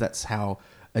excusable because that's how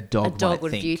a dog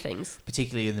would think, view things.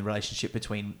 Particularly in the relationship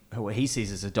between what he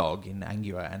sees as a dog in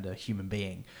Angua and a human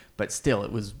being. But still,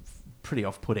 it was pretty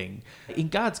off-putting. In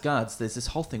Guards, there's this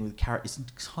whole thing with Carrot is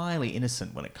entirely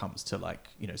innocent when it comes to, like,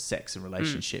 you know, sex and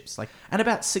relationships. Like, and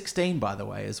about 16, by the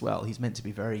way, as well. He's meant to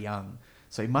be very young,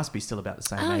 so he must be still about the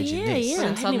same age in this. Yeah,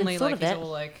 and suddenly, like, he's all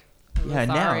like,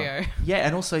 now,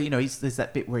 and also, you know, there's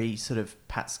that bit where he sort of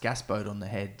pats Gaspard on the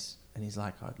head, and he's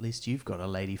like, oh, "At least you've got a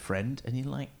lady friend," and you're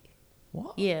like,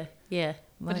 "What?" Yeah.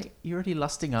 Like, you're already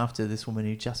lusting after this woman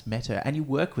who just met her, and you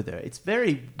work with her. It's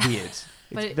very weird.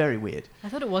 It's very weird. I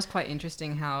thought it was quite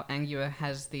interesting how Angua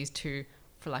has these two,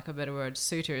 for lack of a better word,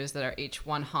 suitors that are each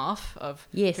one half of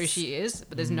who she is,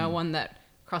 but there's no one that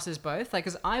crosses both. Like,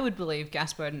 because I would believe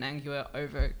Gaspard and Angua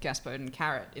over Gaspard and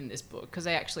Carrot in this book, because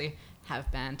they actually have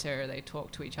banter, they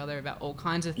talk to each other about all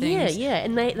kinds of things. Yeah,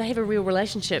 and they have a real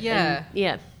relationship. Yeah.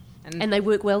 And they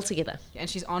work well together. And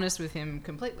she's honest with him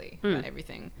completely about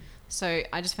everything. So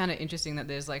I just found it interesting that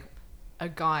there's like a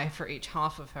guy for each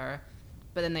half of her,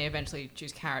 but then they eventually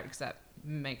choose Carrot because that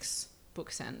makes book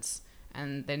sense,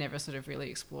 and they never sort of really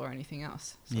explore anything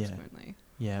else subsequently.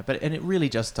 Yeah, and it really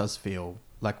just does feel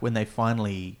like when they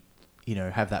finally, you know,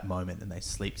 have that moment and they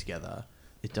sleep together,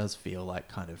 it does feel like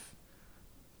kind of,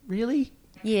 really?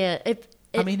 Yeah.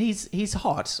 I mean, he's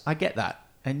hot. I get that.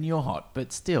 And you're hot.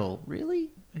 But still,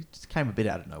 really? It just came a bit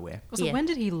out of nowhere. So when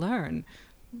did he learn?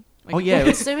 Like,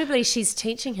 presumably she's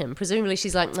teaching him. Presumably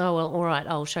she's like, oh, well, all right,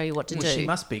 I'll show you what to do. She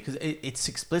must be, because it's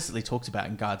explicitly talked about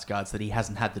in Guards that he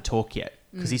hasn't had the talk yet.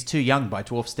 Because he's too young by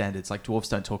dwarf standards. Like, dwarves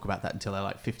don't talk about that until they're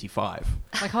like 55.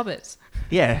 Like hobbits.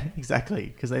 Yeah, exactly.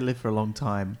 Because they live for a long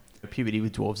time. Puberty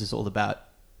with dwarves is all about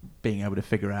being able to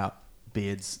figure out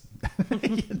beards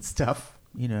and stuff.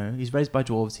 You know, he's raised by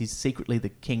dwarves. He's secretly the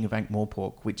king of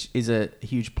Ankh-Morpork, which is a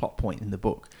huge plot point in the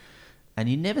book. And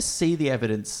you never see the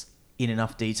evidence in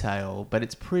enough detail, but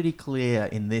it's pretty clear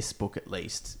in this book, at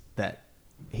least, that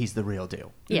he's the real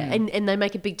deal. Yeah, and they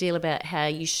make a big deal about how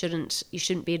you shouldn't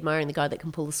be admiring the guy that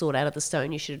can pull the sword out of the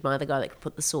stone. You should admire the guy that can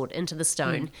put the sword into the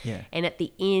stone. Yeah. And at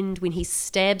the end, when he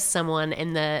stabs someone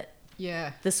and the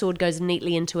sword goes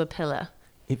neatly into a pillar.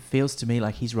 It feels to me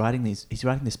like he's writing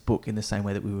this book in the same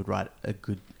way that we would write a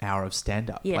good hour of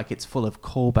stand-up. Yeah. Like, it's full of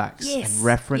callbacks and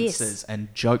references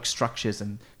and joke structures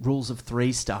and rules of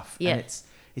three stuff. Yeah. And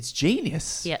it's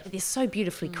genius. Yeah, they're so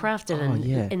beautifully crafted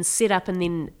and set up and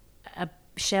then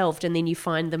shelved, and then you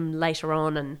find them later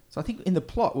on. And so I think in the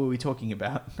plot we were talking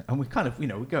about, and we're kind of, you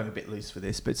know, we're going a bit loose for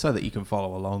this, but so that you can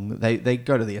follow along, they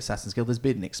go to the Assassin's Guild. There's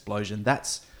been an explosion.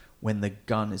 That's when the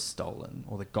gun is stolen,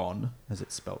 or the gon, as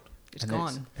it's spelled. It's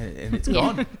gone. It's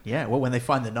gone. Yeah. Well, when they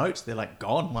find the notes, they're like,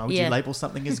 gone. Why would you label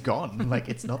something as gone? Like,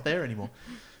 it's not there anymore.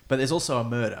 But there's also a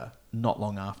murder not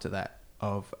long after that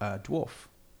of a dwarf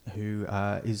who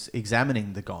is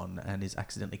examining the gon and is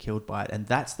accidentally killed by it. And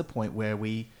that's the point where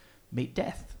we meet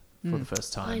Death for the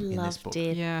first time in this book.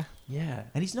 Death. Yeah.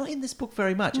 And he's not in this book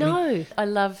very much. No. I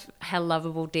love how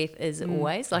lovable Death is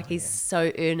always. Like, he's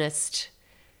so earnest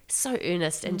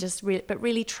and just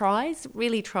really tries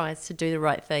to do the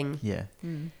right thing. Yeah.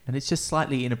 And it's just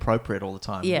slightly inappropriate all the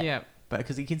time. Yeah. But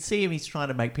because you can see him, he's trying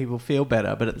to make people feel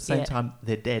better, but at the same time,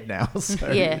 they're dead now. So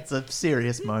it's a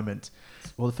serious moment.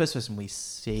 Well, the first person we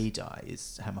see die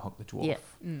is Hammerhawk the dwarf.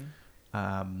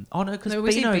 Yeah. Because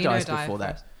Beano dies before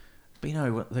that.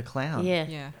 Beano, the clown.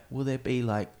 Yeah. Will there be,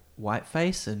 like,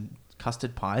 whiteface and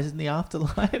custard pies in the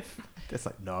afterlife? It's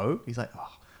like, no. He's like,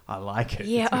 oh, I like it.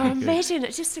 Yeah,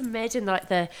 just imagine like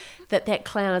that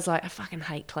clown is like, I fucking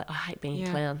hate I hate being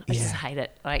a clown. I just hate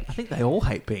it. Like, I think they all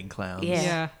hate being clowns.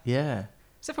 Yeah.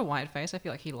 Except for Whiteface, I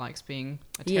feel like he likes being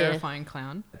a terrifying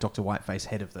clown. Dr. Whiteface,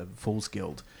 head of the Fools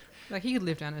Guild. Like, he could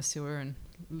live down a sewer and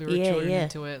lure children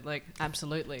into it. Like,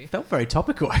 absolutely. Felt very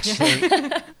topical,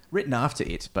 actually. Written after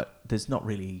it, but there's no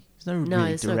really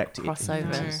direct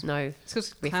crossover. No. It's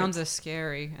because clowns are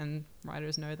scary and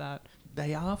writers know that.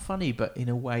 They are funny, but in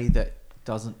a way that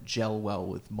doesn't gel well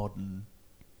with modern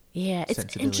Yeah,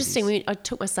 it's interesting. I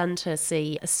took my son to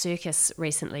see a circus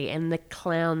recently, and the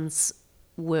clowns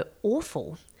were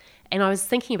awful. And I was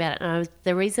thinking about it, and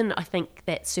the reason I think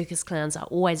that circus clowns are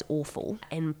always awful,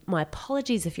 and my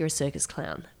apologies if you're a circus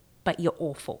clown, but you're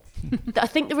awful. I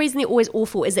think the reason they're always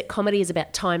awful is that comedy is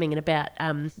about timing and about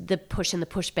the push and the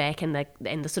pushback and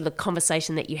the sort of the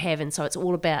conversation that you have, and so it's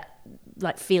all about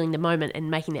like feeling the moment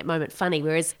and making that moment funny,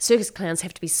 whereas circus clowns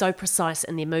have to be so precise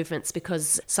in their movements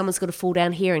because someone's got to fall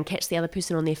down here and catch the other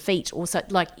person on their feet. Also,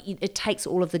 like it takes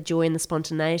all of the joy and the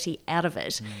spontaneity out of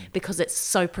it because it's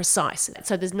so precise.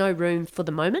 So there's no room for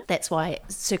the moment. That's why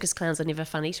circus clowns are never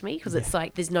funny to me, because it's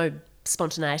like there's no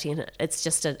spontaneity in it. It's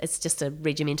just a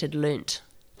regimented, learnt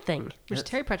thing. Which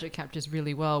Terry Pratchett captures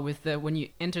really well with when you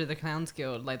enter the Clowns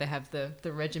Guild, like they have the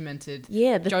regimented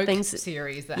joke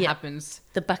series that happens.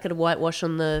 The bucket of whitewash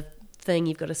on the thing,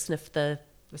 you've got to sniff the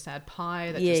sad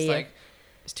pie that like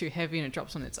it's too heavy and it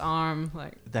drops on its arm.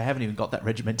 Like they haven't even got that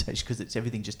regimentation because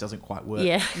everything just doesn't quite work.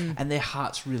 Yeah. And their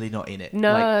heart's really not in it.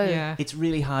 No. It's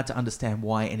really hard to understand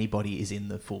why anybody is in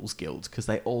the Fools Guild because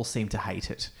they all seem to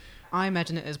hate it. I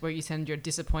imagine it as where you send your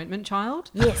disappointment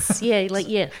child. Yes, so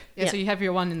you have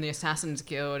your one in the Assassin's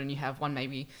Guild and you have one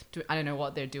maybe, I don't know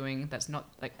what they're doing, that's not,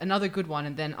 like, another good one,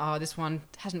 and then, this one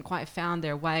hasn't quite found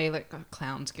their way, like a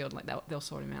Clown's Guild, like that, they'll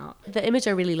sort him out. The image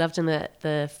I really loved in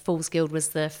the Fools Guild was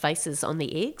the faces on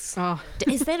the eggs. Oh.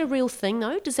 Is that a real thing,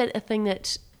 though? Is that a thing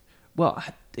that... Well,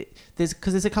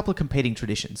 there's a couple of competing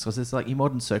traditions. So there's like your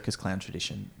modern circus clown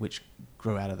tradition, which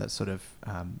grew out of that sort of,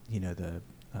 the...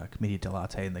 Commedia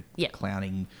dell'arte and the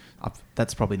clowning.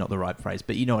 That's probably not the right phrase,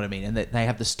 but you know what I mean. And they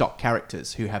have the stock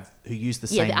characters who use the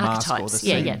same mask or the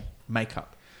same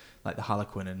makeup, like the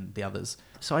Harlequin and the others.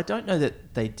 So I don't know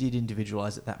that they did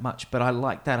individualize it that much, but I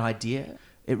like that idea.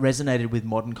 It resonated with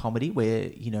modern comedy, where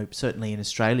certainly in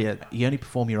Australia, you only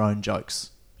perform your own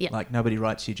jokes. Yeah. Like nobody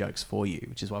writes your jokes for you,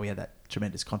 which is why we had that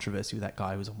tremendous controversy with that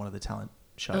guy who was on one of the talent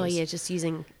shows. Oh yeah, just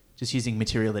using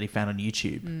material that he found on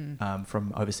YouTube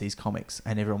from overseas comics.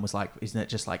 And everyone was like, isn't it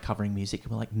just like covering music?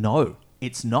 And we're like, no,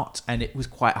 it's not. And it was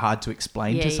quite hard to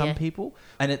explain to some people.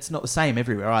 And it's not the same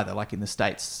everywhere either. Like in the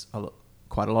States,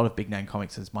 quite a lot of big name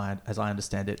comics, as I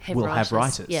understand it, have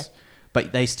writers. Yeah.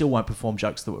 But they still won't perform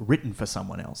jokes that were written for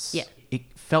someone else. Yeah.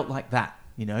 It felt like that,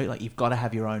 like you've got to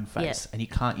have your own face and you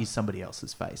can't use somebody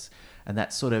else's face. And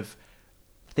that sort of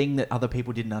thing that other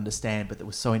people didn't understand, but that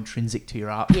was so intrinsic to your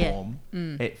art form,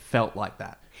 it felt like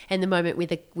that. And the moment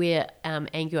where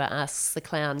Angua asks the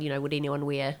clown, would anyone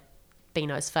wear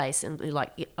Beano's face? And they're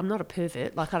like, I'm not a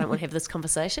pervert. Like, I don't want to have this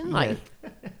conversation. Like,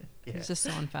 it's just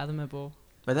so unfathomable.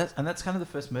 But that's kind of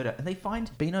the first murder. And they find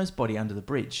Beano's body under the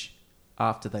bridge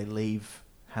after they leave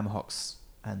Hammerhawks,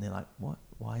 and they're like, what?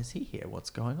 Why is he here? What's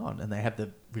going on? And they have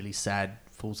the really sad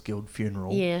Fools Guild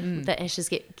funeral. Yeah, the ashes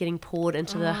getting poured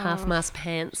into the half-mast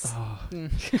pants.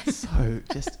 So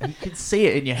just, you can see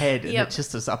it in your head, and it's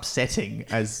just as upsetting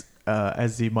as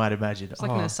you might imagine. It's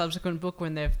like in a subsequent book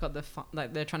when they've got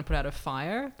they're trying to put out a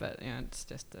fire, but it's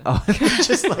just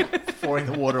just like pouring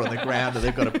the water on the ground, and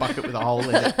they've got a bucket with a hole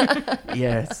in it.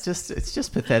 Yeah, it's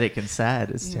just pathetic and sad.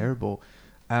 It's terrible.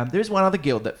 There is one other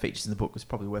guild that features in the book, was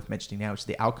probably worth mentioning now, which is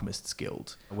the Alchemists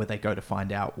Guild, where they go to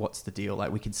find out what's the deal. Like,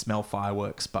 we can smell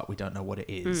fireworks, but we don't know what it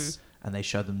is. And they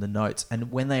show them the notes. And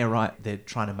when they arrive, they're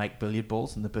trying to make billiard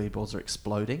balls, and the billiard balls are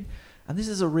exploding. And this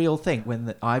is a real thing. When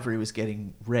the ivory was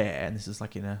getting rare, and this is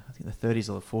like in I think the 30s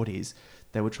or the 40s,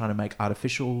 they were trying to make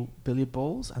artificial billiard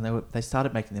balls, and they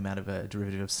started making them out of a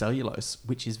derivative of cellulose,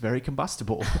 which is very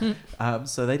combustible.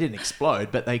 So they didn't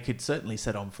explode, but they could certainly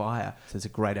set on fire. So there's a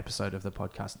great episode of the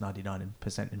podcast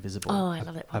 99% Invisible. Oh, I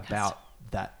love that podcast. About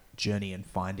that journey and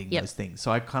finding those things.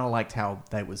 So I kind of liked how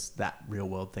they was that real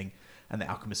world thing, and the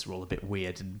alchemists are all a bit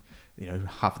weird, and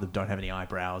half of them don't have any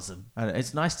eyebrows, and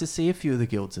it's nice to see a few of the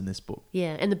guilds in this book.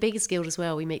 Yeah, and the Beggars Guild as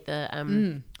well. We meet the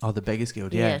the Beggars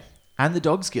Guild, and the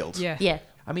Dogs Guild. Yeah.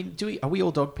 I mean, are we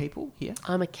all dog people here?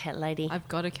 I'm a cat lady. I've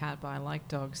got a cat, but I like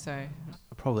dogs, so...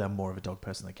 Probably I'm more of a dog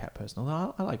person than a cat person,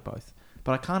 although I like both.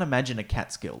 But I can't imagine a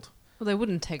cat's guild. Well, they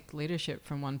wouldn't take leadership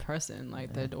from one person.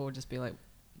 Like, they'd all just be like,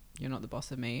 you're not the boss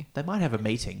of me. They might have a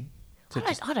meeting.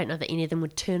 I don't know that any of them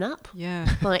would turn up. Yeah.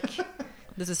 Like...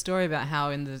 There's a story about how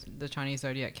in the Chinese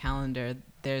zodiac calendar,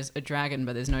 there's a dragon,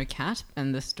 but there's no cat.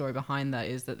 And the story behind that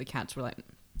is that the cats were like,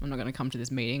 I'm not going to come to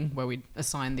this meeting where we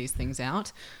assign these things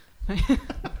out.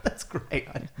 That's great.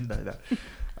 I didn't know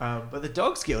that. But the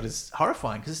Dogs Guild is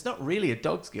horrifying because it's not really a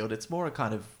Dogs Guild. It's more a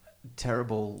kind of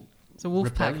terrible It's a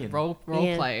wolf pack role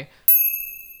play.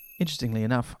 Interestingly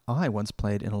enough, I once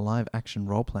played in a live action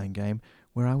role-playing game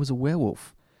where I was a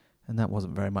werewolf. And that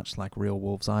wasn't very much like real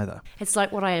wolves either. It's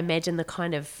like what I imagine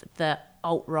the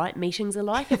alt-right meetings are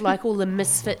like, of like all the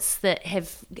misfits that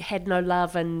have had no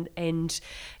love and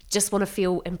just want to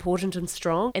feel important and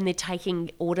strong, and they're taking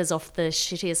orders off the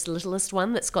shittiest, littlest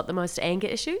one that's got the most anger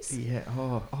issues. Yeah.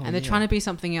 And they're trying to be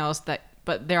something else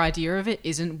but their idea of it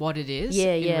isn't what it is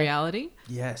in reality.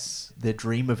 Yes. Their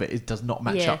dream of it does not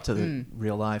match up to the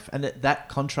real life. And that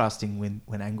contrasting when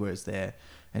Angua is there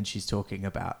and she's talking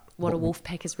about what a wolf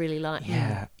pack is really like.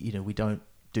 Yeah. You know, we don't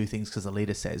do things because the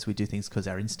leader says, we do things because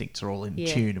our instincts are all in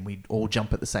tune and we all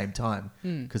jump at the same time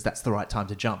because that's the right time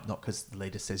to jump, not because the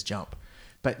leader says jump.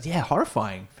 But yeah,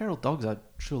 horrifying. Feral dogs are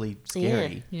truly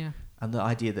scary. Yeah. And the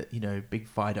idea that, you know, Big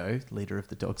Fido, leader of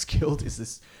the Dogs Guild, is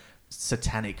this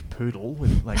satanic poodle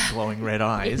with like glowing red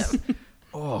eyes.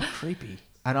 Oh, creepy.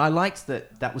 And I liked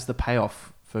that was the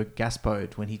payoff for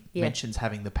Gaspode when he mentions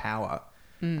having the power.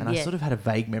 And I sort of had a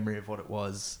vague memory of what it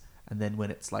was. And then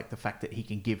when it's like the fact that he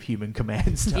can give human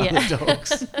commands to other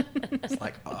dogs, it's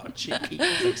like, oh, cheeky.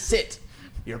 It's like, sit.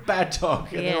 You're a bad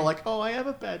dog. And they're all like, oh, I am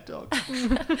a bad dog.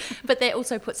 But that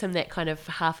also puts him that kind of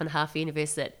half and half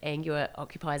universe that Angua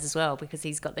occupies as well, because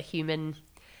he's got the human...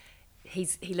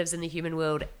 He lives in the human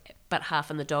world, but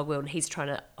half in the dog world, and he's trying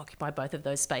to occupy both of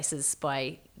those spaces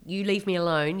by, you leave me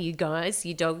alone, you guys,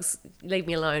 you dogs, leave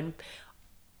me alone.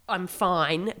 I'm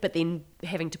fine, but then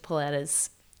having to pull out his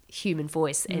human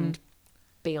voice and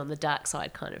be on the dark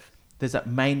side, kind of. There's that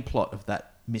main plot of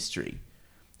that mystery,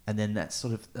 and then that's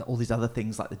sort of all these other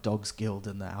things like the Dogs Guild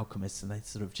and the Alchemists, and they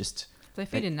sort of just... They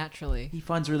fit in naturally. He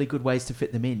finds really good ways to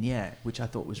fit them in, which I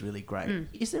thought was really great.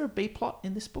 Is there a B plot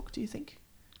in this book, do you think?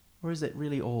 Or is it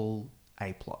really all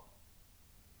A plot?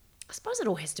 I suppose it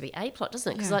all has to be A plot,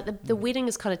 doesn't it? Because like the wedding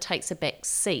is kind of takes a back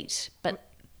seat,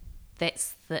 but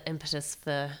that's the impetus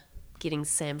for getting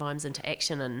Sam Vimes into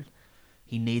action. And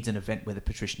he needs an event where the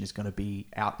patrician is going to be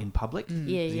out in public.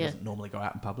 He doesn't normally go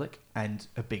out in public, and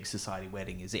a big society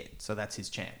wedding is it. So that's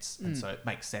his chance. And so it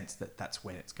makes sense that that's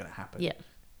when it's going to happen. Yeah.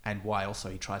 And why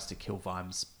also he tries to kill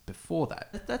Vimes before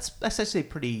that. That's actually a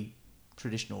pretty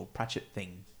traditional Pratchett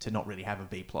thing, to not really have a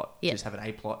B plot. Just have an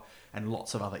A plot and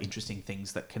lots of other interesting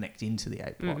things that connect into the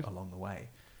A plot along the way.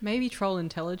 Maybe troll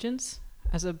intelligence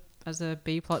as a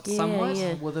B plot somewhat.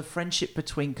 Yeah. Well, the friendship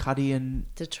between Cuddy and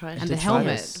the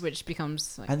helmet, which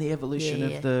becomes like, and the evolution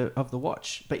of the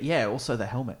watch. But also the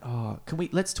helmet. Oh,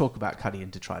 let's talk about Cuddy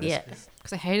and Detritus. Yeah.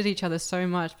 Because they hated each other so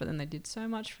much, but then they did so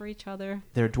much for each other.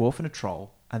 They're a dwarf and a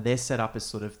troll, and they're set up as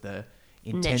sort of the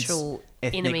intense natural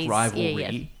ethnic enemies.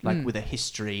 rivalry, like with a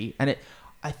history. And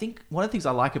I think one of the things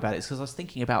I like about it is because I was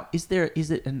thinking about, is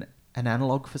it an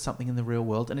analog for something in the real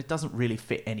world? And it doesn't really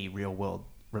fit any real world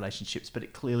relationships, but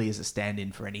it clearly is a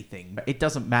stand-in for anything. It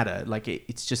doesn't matter. Like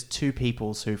it's just two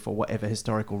peoples who, for whatever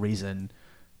historical reason,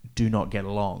 do not get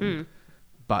along.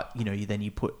 But then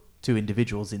you put two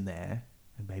individuals in there,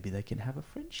 and maybe they can have a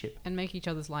friendship and make each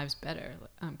other's lives better.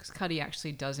 Because Cuddy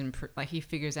actually does improve. Like he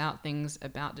figures out things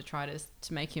about Detritus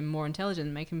to make him more intelligent,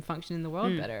 and make him function in the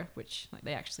world better, which like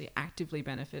they actually actively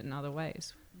benefit in other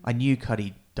ways. I knew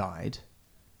Cuddy died,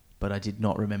 but I did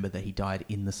not remember that he died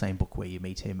in the same book where you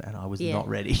meet him, and I was not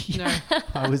ready. No.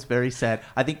 I was very sad.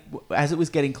 I think as it was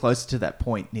getting closer to that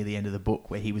point near the end of the book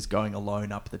where he was going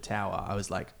alone up the tower, I was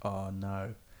like, oh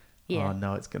no. Yeah. Oh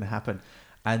no, it's going to happen.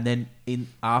 And then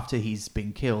after he's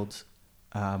been killed,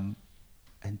 and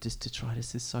just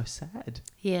Detritus is so sad.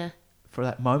 Yeah. For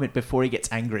that moment before he gets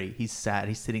angry, he's sad.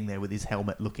 He's sitting there with his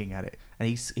helmet looking at it. And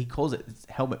he calls it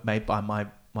helmet made by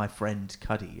my friend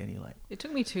Cuddy. And you're like... It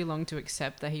took me too long to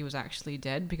accept that he was actually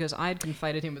dead, because I had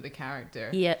conflated him with the character.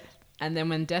 Yeah. And then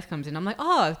when Death comes in, I'm like,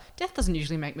 oh, Death doesn't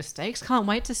usually make mistakes. Can't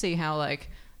wait to see how,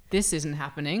 like, this isn't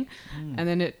happening. And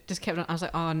then it just kept on. I was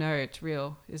like, oh no, it's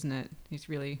real, isn't it? He's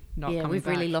really not coming back. Yeah, we've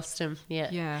really lost him.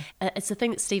 Yeah. It's the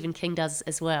thing that Stephen King does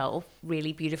as well,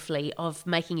 really beautifully, of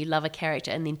making you love a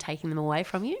character and then taking them away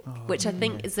from you, which I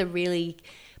think is a really...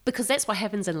 Because that's what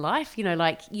happens in life,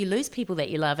 like you lose people that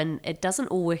you love and it doesn't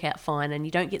all work out fine and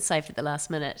you don't get saved at the last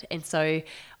minute. And so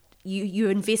you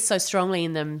invest so strongly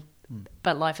in them,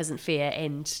 but life isn't fair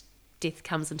and death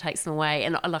comes and takes them away.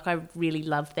 And I really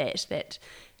love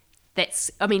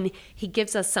that's, I mean, he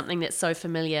gives us something that's so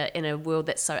familiar in a world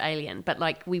that's so alien, but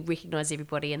like we recognize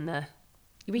everybody in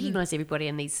everybody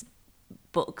in these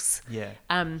books. Yeah.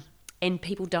 And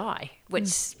people die,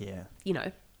 which,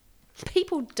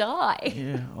 people die.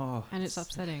 Yeah. Oh. And it's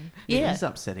upsetting. It is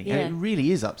upsetting. Yeah. And it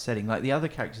really is upsetting. Like the other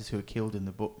characters who are killed in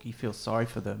the book, you feel sorry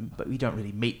for them, but we don't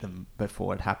really meet them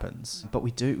before it happens. But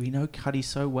we know Cuddy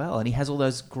so well, and he has all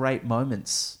those great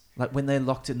moments. Like when they're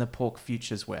locked in the Pork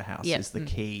Futures warehouse is the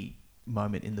key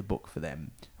moment in the book for them,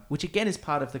 which again is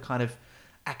part of the kind of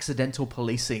accidental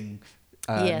policing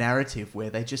narrative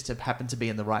where they just have happened to be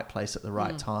in the right place at the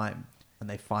right time. and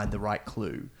they find the right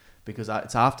clue, because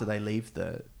it's after they leave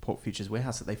the Port Futures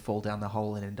warehouse that they fall down the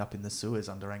hole and end up in the sewers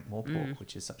under Ankh-Morpork,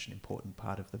 which is such an important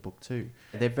part of the book too.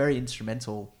 They're very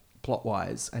instrumental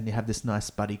plot-wise, and you have this nice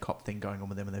buddy cop thing going on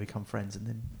with them, and they become friends, and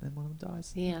then one of them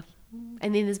dies. Yeah.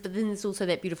 And then there's also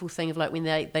that beautiful thing of like when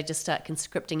they just start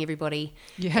conscripting everybody,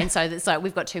 and so it's like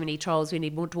we've got too many trolls, we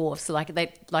need more dwarfs. So they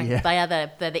are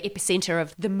the epicenter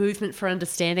of the movement for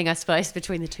understanding, I suppose,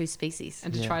 between the two species.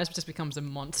 And Detritus just becomes a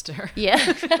monster. Yeah,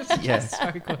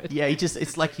 so good. Yeah,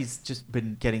 it's like he's just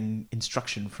been getting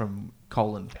instruction from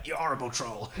Colin. You horrible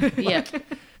troll. Yeah,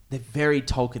 they're very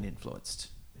Tolkien influenced.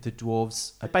 The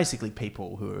dwarves are basically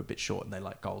people who are a bit short and they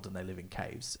like gold and they live in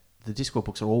caves. The Discworld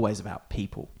books are always about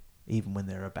people, even when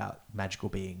they're about magical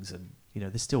beings, and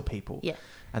they're still people. Yeah.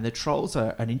 And the trolls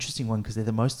are an interesting one because they're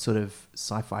the most sort of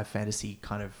sci-fi fantasy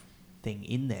kind of thing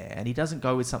in there. And he doesn't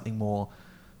go with something more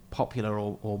popular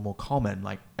or more common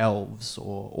like elves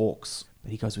or orcs,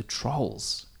 but he goes with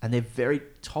trolls. And they're very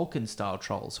Tolkien-style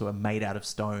trolls who are made out of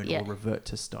stone or revert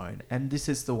to stone. And this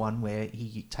is the one where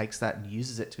he takes that and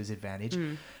uses it to his advantage.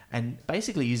 And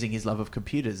basically using his love of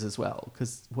computers as well.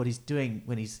 Because what he's doing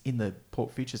when he's in the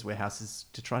Port Futures warehouse is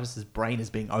Detritus' brain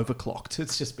is being overclocked.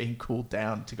 It's just being cooled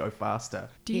down to go faster.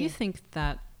 Do you think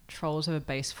that trolls have a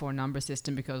base 4 number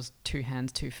system because 2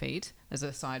 hands, 2 feet as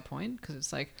a side point? Because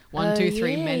it's like 1, 2,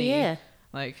 3, many. Yeah.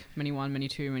 Like many 1, many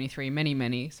 2, many 3,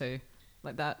 many. So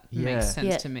like that makes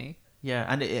sense to me. Yeah,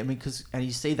 and and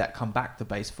you see that come back, the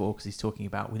base 4, because he's talking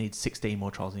about we need 16 more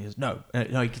trolls, and he goes, no,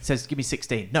 he says, give me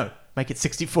 16. No, make it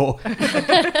 64.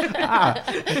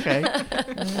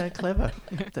 Okay, clever.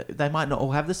 They might not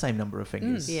all have the same number of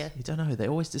fingers. You don't know. They're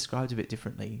always described a bit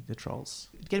differently, the trolls.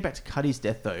 Getting back to Cuddy's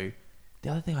death, though, the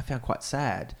other thing I found quite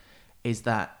sad is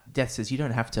that Death says you don't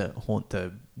have to haunt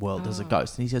the world as a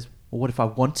ghost, and he says, well, what if I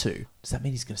want to? Does that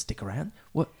mean he's going to stick around?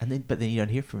 What? But then you don't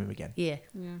hear from him again. Yeah.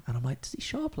 And I'm like, does he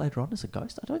show up later on as a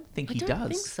ghost? I don't think he does. I don't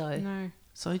think so. No.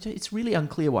 So it's really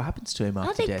unclear what happens to him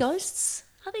after death. Ghosts?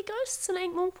 Are there ghosts in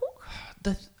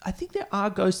Ankh-Morpork? I think there are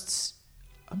ghosts.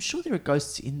 I'm sure there are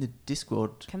ghosts in the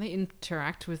Discworld. Can they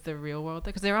interact with the real world?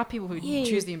 Because there are people who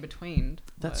choose the in-between.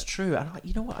 That's true. And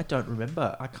you know what? I don't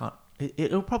remember. I can't.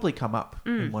 It'll probably come up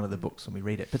in one of the books when we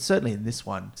read it. But certainly in this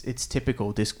one, it's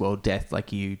typical Discworld death.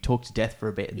 Like you talk to death for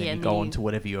a bit and then you go on to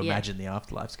whatever you imagine the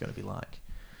afterlife's going to be like.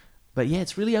 But yeah,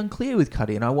 it's really unclear with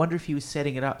Cuddy. And I wonder if he was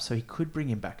setting it up so he could bring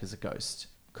him back as a ghost.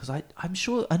 Because I'm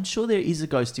sure there is a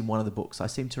ghost in one of the books. I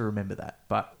seem to remember that.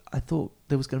 But I thought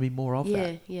there was going to be more of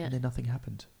that. Yeah. And then nothing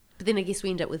happened. But then I guess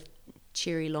we end up with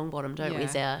Cherry Longbottom, don't we?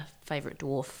 As our favourite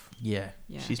dwarf. Yeah.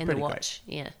 She's in pretty the watch.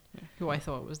 great. Yeah. Who I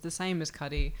thought was the same as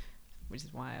Cuddy, which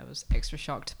is why I was extra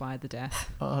shocked by the death.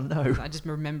 Oh, no. I just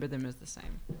remember them as the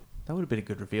same. That would have been a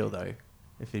good reveal, though,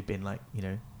 if he'd been like,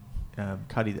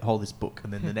 Cuddy, hold this book,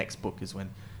 and then the next book is when,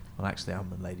 well, actually,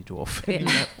 I'm a lady dwarf.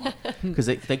 Because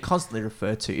they constantly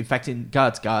refer to, in fact, in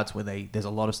Guards, when there's a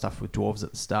lot of stuff with dwarves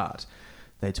at the start,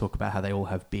 they talk about how they all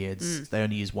have beards. They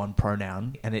only use one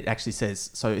pronoun, and it actually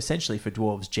says, so essentially for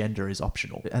dwarves, gender is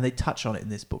optional. And they touch on it in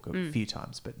this book a few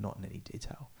times, but not in any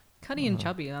detail. Cuddy and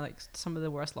Chubby are like some of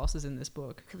the worst losses in this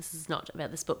book. This is not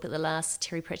about this book, but the last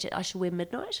Terry Pratchett, I Shall Wear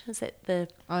Midnight. Is that the...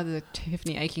 Oh, the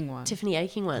Tiffany Aching one. Tiffany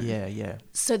Aching one. Yeah.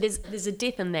 So there's a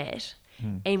death in that.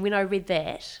 And when I read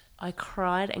that, I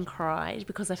cried and cried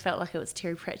because I felt like it was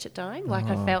Terry Pratchett dying. Like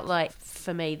I felt like,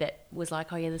 for me, that was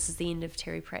like, oh yeah, this is the end of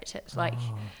Terry Pratchett. Like,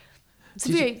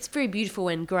 it's very beautiful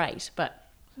and great, but...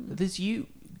 Was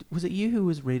it you who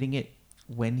was reading it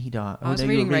when he died? I was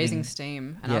reading Raising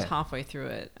Steam, and I was halfway through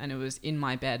it, and it was in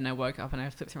my bed, and I woke up and I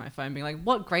flipped through my phone being like,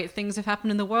 what great things have happened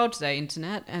in the world today,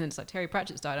 internet? And it's like, Terry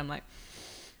Pratchett's died. I'm like...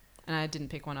 And I didn't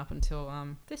pick one up until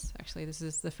this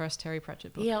is the first Terry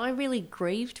Pratchett book. Yeah, I really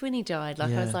grieved when he died.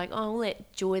 Like, I was like, oh, all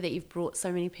that joy that you've brought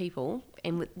so many people,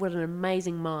 and what an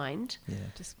amazing mind.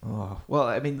 Yeah. Well,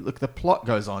 I mean, look, the plot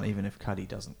goes on even if Cuddy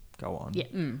doesn't go on. Yeah.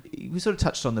 We sort of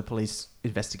touched on the police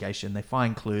investigation. They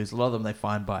find clues. A lot of them they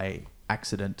find by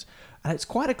accident. And it's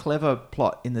quite a clever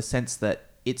plot in the sense that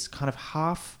it's kind of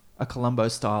half a Columbo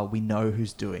style, we know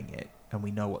who's doing it. And we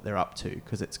know what they're up to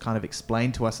because it's kind of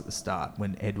explained to us at the start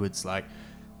when Edward's like,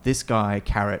 this guy,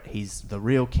 Carrot, he's the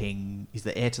real king. He's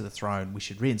the heir to the throne. We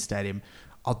should reinstate him.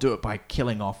 I'll do it by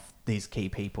killing off these key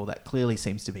people. That clearly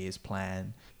seems to be his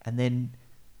plan. And then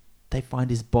they find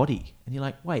his body. And you're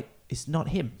like, wait, it's not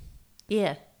him.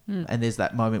 Yeah. And there's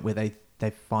that moment where they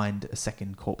find a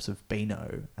second corpse of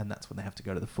Beano, and that's when they have to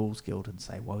go to the Fool's Guild and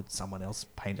say, well, did someone else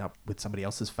paint up with somebody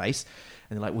else's face?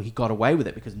 And they're like, well, he got away with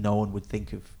it because no one would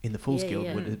think of, in the Fool's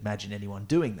Guild, would imagine anyone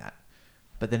doing that.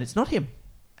 But then it's not him.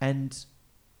 And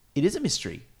it is a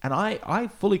mystery. And I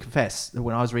fully confess that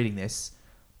when I was reading this,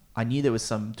 I knew there was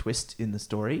some twist in the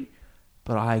story,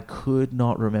 but I could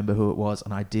not remember who it was,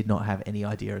 and I did not have any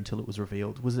idea until it was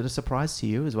revealed. Was it a surprise to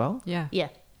you as well? Yeah. Yeah.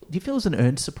 Do you feel it was an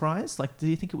earned surprise? Like, do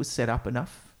you think it was set up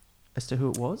enough as to who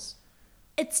it was?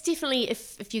 It's definitely,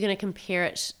 if you're going to compare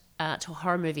it to a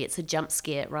horror movie, it's a jump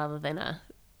scare rather than a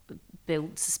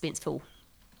suspenseful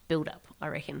build-up, I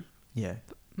reckon. Yeah.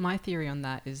 My theory on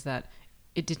that is that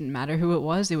it didn't matter who it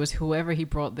was. It was whoever he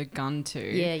brought the gun to.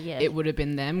 Yeah, yeah. It would have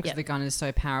been them because the gun is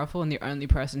so powerful and the only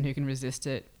person who can resist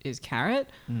it is Carrot.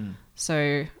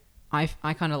 So I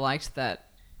kind of liked that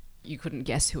you couldn't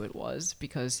guess who it was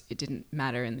because it didn't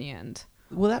matter in the end.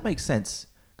 Well, that makes sense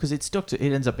because it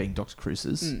ends up being Dr.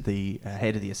 Cruces, the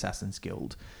head of the Assassin's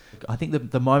Guild. I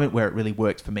think the moment where it really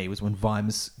worked for me was when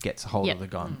Vimes gets a hold of the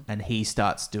gun and he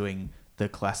starts doing the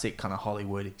classic kind of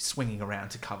Hollywood swinging around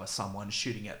to cover someone,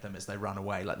 shooting at them as they run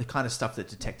away, like the kind of stuff that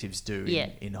detectives do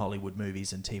in Hollywood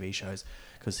movies and TV shows.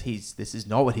 Because this is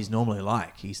not what he's normally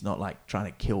like. He's not like trying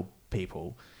to kill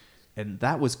people. And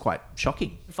that was quite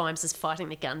shocking. Vimes is fighting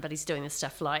the gun, but he's doing this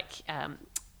stuff like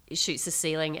he shoots the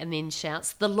ceiling and then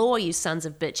shouts, "The law, you sons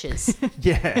of bitches."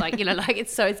 Yeah. Like, you know, like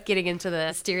it's getting into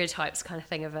the stereotypes kind of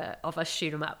thing of a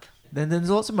shoot 'em up. Then there's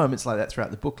lots of moments like that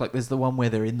throughout the book. Like there's the one where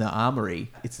they're in the armory.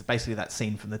 It's basically that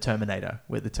scene from the Terminator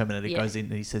where the Terminator goes in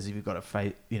and he says, "If you've got a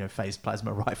phased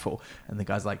plasma rifle," and the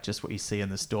guy's like, "Just what you see in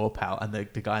the store, pal." And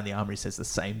the guy in the armory says the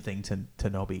same thing to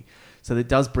Nobby. So it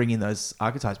does bring in those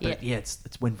archetypes. But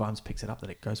it's when Vimes picks it up that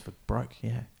it goes for broke.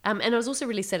 Yeah. And I was also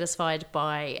really satisfied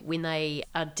by when they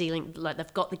are dealing, like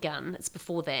they've got the gun. It's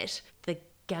before that. The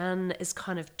gun is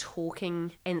kind of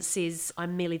talking and says,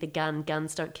 "I'm merely the gun.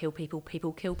 Guns don't kill people.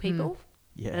 People kill people."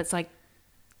 Yeah. And it's like,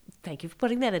 thank you for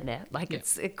putting that in there. Like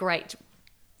it's a great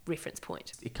reference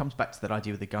point. It comes back to that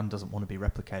idea that the gun doesn't want to be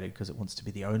replicated because it wants to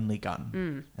be the only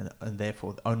gun. And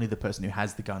therefore only the person who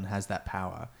has the gun has that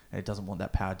power, and it doesn't want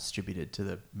that power distributed to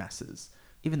the masses.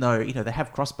 Even though, they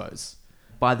have crossbows.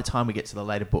 By the time we get to the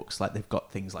later books, like they've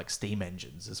got things like steam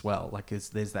engines as well. Like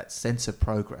there's that sense of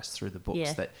progress through the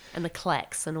books and the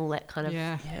clacks and all that kind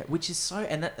of which is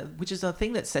which is a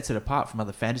thing that sets it apart from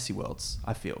other fantasy worlds.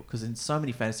 I feel because in so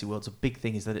many fantasy worlds, a big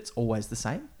thing is that it's always the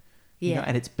same.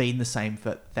 And it's been the same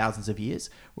for thousands of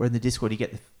years. Where in the Discworld, you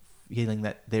get the feeling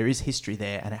that there is history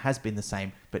there and it has been the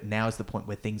same, but now is the point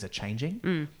where things are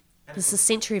changing. This is the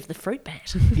century of the fruit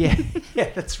bat. yeah,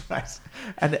 that's right.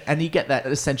 And you get that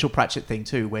essential Pratchett thing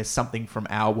too, where something from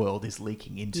our world is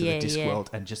leaking into the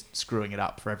Discworld and just screwing it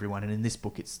up for everyone. And in this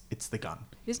book, it's the gun.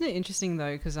 Isn't it interesting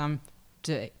though? Because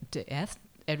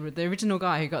Edward, the original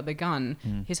guy who got the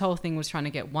gun, his whole thing was trying to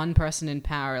get one person in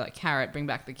power, like Carrot, bring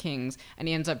back the kings, and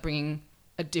he ends up bringing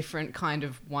a different kind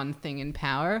of one thing in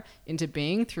power into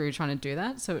being through trying to do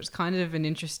that. So it's kind of an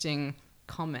interesting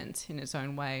comment in its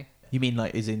own way. You mean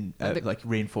like is in like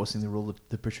reinforcing the rule of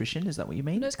the patrician? Is that what you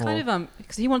mean? No, it's kind of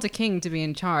because he wants a king to be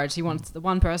in charge. He wants the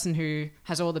one person who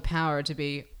has all the power to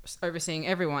be overseeing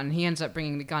everyone. He ends up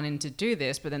bringing the gun in to do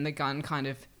this, but then the gun kind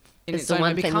of in its own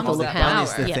way becomes all the the power. Gun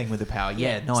is the thing with the power.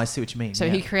 Yeah, no, I see what you mean. So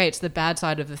he creates the bad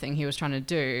side of the thing he was trying to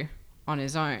do on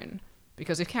his own.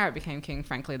 Because if Carrot became king,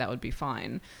 frankly, that would be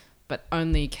fine. But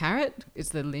only Carrot is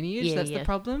the lineage. That's the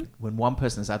problem. When one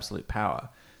person has absolute power,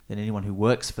 then anyone who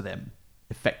works for them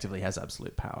effectively has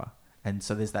absolute power. And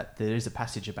so there is a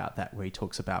passage about that where he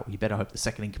talks about, you better hope the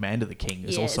second in command of the king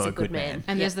is also a good man.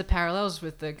 And there's the parallels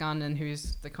with the gun and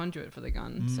who's the conduit for the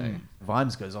gun. So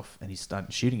Vimes goes off and he's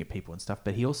starting shooting at people and stuff,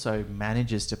 but he also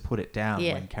manages to put it down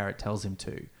when Carrot tells him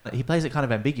to. He plays it kind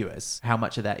of ambiguous. How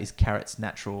much of that is Carrot's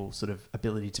natural sort of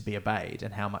ability to be obeyed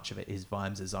and how much of it is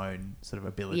Vimes' own sort of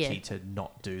ability to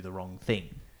not do the wrong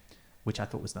thing, which I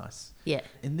thought was nice. Yeah.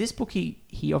 In this book,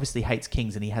 he obviously hates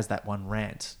kings and he has that one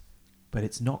rant, but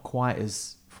it's not quite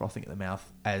as frothing at the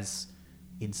mouth as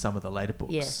in some of the later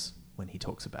books when he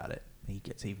talks about it. He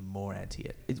gets even more anti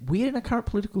it. It's weird in our current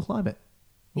political climate.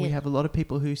 We have a lot of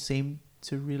people who seem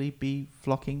to really be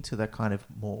flocking to that kind of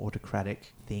more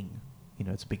autocratic thing.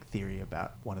 It's a big theory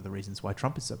about one of the reasons why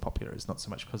Trump is so popular. It's not so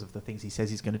much because of the things he says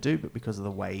he's going to do, but because of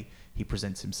the way he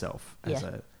presents himself as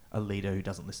a leader who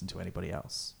doesn't listen to anybody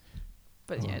else.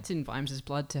 But it's in Vimes'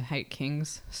 blood to hate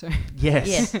kings. So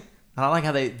yes. And I like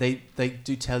how they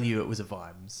do tell you it was a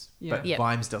Vimes, but Yeah.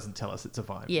 Vimes doesn't tell us it's a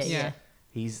Vimes. Yeah.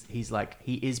 He's like,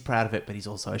 he is proud of it, but he's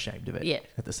also ashamed of it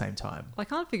at the same time. I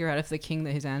can't figure out if the king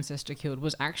that his ancestor killed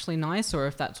was actually nice or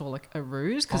if that's all like a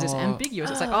ruse, because it's ambiguous.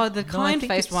 It's like, the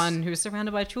kind-faced one who's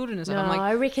surrounded by children and stuff. No, I'm like,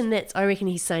 I reckon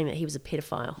he's saying that he was a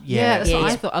pedophile. Yeah, that's what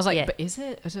I thought. I was like, but is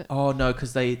it? Oh, no,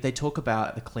 because they talk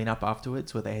about the cleanup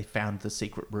afterwards where they found the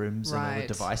secret rooms and all the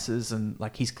devices, and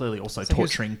like he's clearly also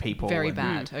torturing people. Very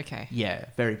bad, okay. Yeah,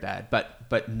 very bad,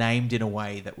 but named in a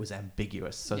way that was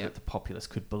ambiguous so that the populace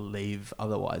could believe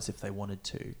otherwise if they wanted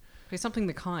to. He's something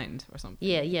the kind or something.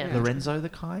 Yeah. Lorenzo the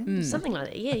Kind? Something like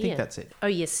that, yeah. I think that's it. Oh,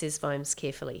 yes, says Vimes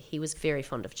carefully. He was very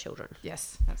fond of children.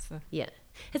 Yes, that's the... Yeah.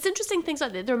 It's interesting things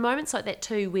like that. There are moments like that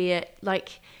too where,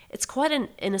 like, it's quite an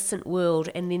innocent world,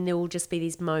 and then there will just be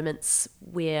these moments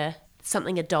where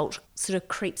something adult sort of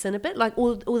creeps in a bit, like,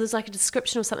 or there's like a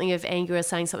description or something of Angua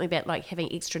saying something about like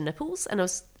having extra nipples, and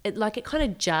it kind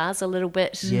of jars a little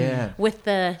bit with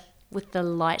the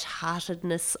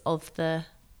light-heartedness of the...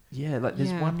 Yeah, like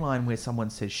there's one line where someone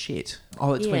says shit.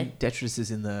 Oh, it's when Detritus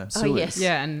is in the sewers. Oh, yes.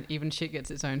 Yeah, and even shit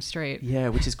gets its own street. Yeah,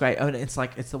 which is great. Oh, and it's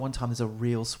like, it's the one time there's a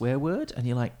real swear word, and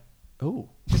you're like, oh.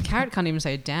 Because Carrot can't even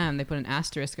say damn. They put an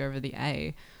asterisk over the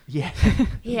A. Yeah.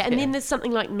 Yeah, and then there's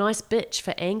something like nice bitch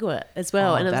for Angua as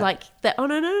well. And it was like, that. Oh,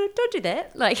 no, don't do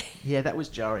that. Like, yeah, that was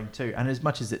jarring too. And as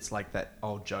much as it's like that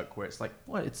old joke where it's like,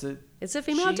 what? It's a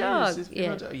female dog.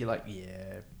 Dog. You're like,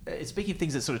 yeah. Speaking of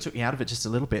things that sort of took me out of it just a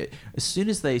little bit, as soon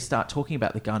as they start talking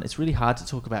about the gun, it's really hard to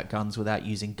talk about guns without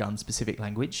using gun-specific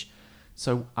language.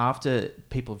 So after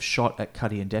people have shot at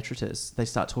Cuddy and Detritus, they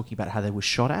start talking about how they were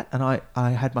shot at. And I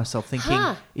had myself thinking,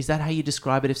 is that how you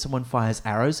describe it if someone fires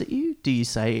arrows at you? Do you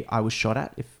say, I was shot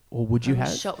at? Or would you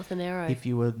have? Shot with an arrow. If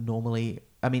you were normally...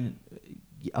 I mean,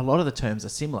 a lot of the terms are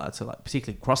similar to, like,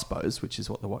 particularly crossbows, which is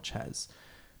what the watch has.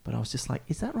 But I was just like,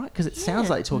 is that right? Because it sounds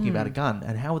like talking about a gun.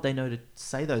 And how would they know to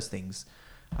say those things?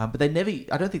 But they never...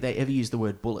 I don't think they ever use the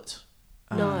word bullet.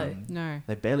 No.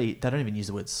 They don't even use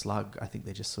the word slug. I think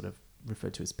they just sort of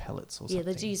referred to as pellets or something. Yeah,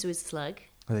 they do use the word slug.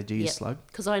 Oh, they do use slug?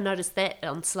 Because I noticed that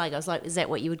on slug. I was like, is that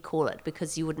what you would call it?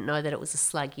 Because you wouldn't know that it was a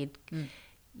slug.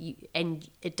 And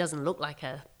it doesn't look like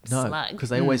a slug. Because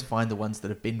they always find the ones that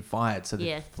have been fired, so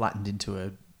they're flattened into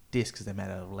a disc because they're made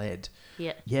out of lead.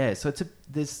 Yeah. Yeah, so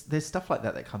there's stuff like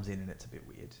that comes in, and it's a bit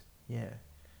weird. Yeah.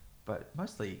 But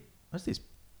mostly it's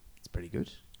pretty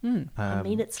good. I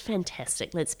mean, it's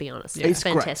fantastic. Let's be honest. Yeah, it's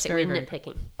fantastic. Very, We're very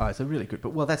nitpicking. Oh, it's a really good.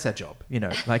 But that's our job,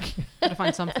 Like, gotta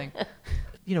find something.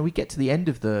 We get to the end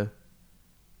of the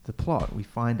plot. We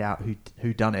find out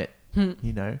who done it.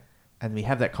 And we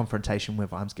have that confrontation where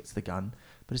Vimes gets the gun,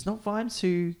 but it's not Vimes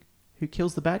who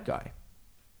kills the bad guy.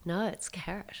 No, it's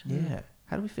Carrot. Yeah.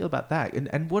 How do we feel about that?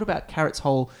 And what about Carrot's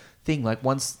whole thing? Like,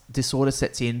 once disorder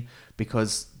sets in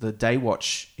because the Day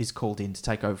Watch is called in to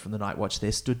take over from the Night Watch,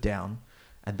 they're stood down.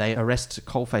 And they arrest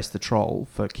Coalface the Troll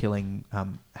for killing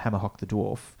Hammerhawk the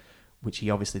Dwarf, which he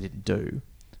obviously didn't do.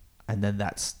 And then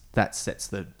that sets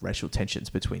the racial tensions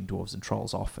between dwarves and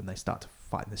trolls off, and they start to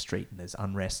fight in the street, and there's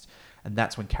unrest. And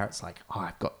that's when Carrot's like,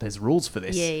 there's rules for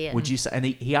this. Yeah. Would you say? And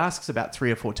he asks about 3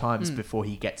 or 4 times before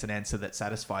he gets an answer that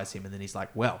satisfies him. And then he's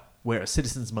like, well, we're a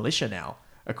citizens' militia now,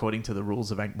 according to the rules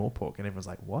of Ankh-Morpork. And everyone's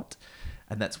like, what?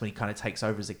 And that's when he kind of takes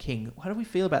over as a king. How do we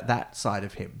feel about that side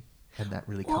of him? And that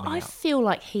really coming out. I feel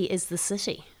like he is the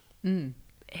city.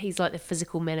 He's like the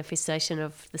physical manifestation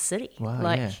of the city.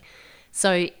 Wow,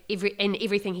 So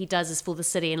everything he does is for the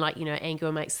city, and like,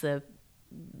 Angua makes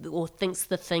thinks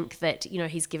that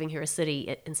he's giving her a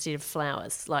city instead of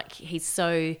flowers. Like,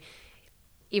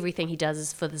 everything he does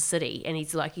is for the city, and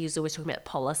he's always talking about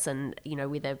polis and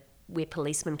where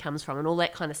policeman comes from and all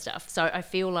that kind of stuff. So I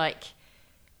feel like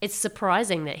it's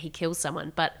surprising that he kills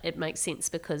someone, but it makes sense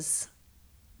because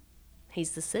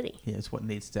he's the city. Yeah, it's what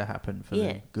needs to happen for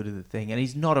the good of the thing. And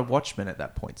he's not a watchman at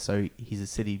that point, so he's a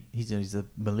city. He's a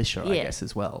militia, I guess,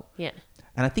 as well. Yeah.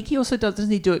 And I think he also doesn't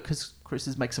he do it because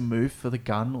Cruces makes a move for the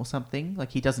gun or something?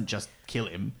 Like, he doesn't just kill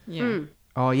him. Yeah.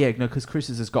 Oh yeah, no, because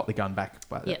Cruces has got the gun back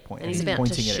by that point, and he's about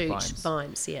pointing to shoot it at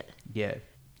Vimes.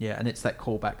 Yeah, and it's that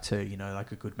callback to,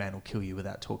 like, a good man will kill you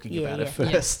without talking about it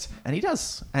first. Yeah. And he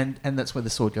does. And that's where the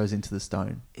sword goes into the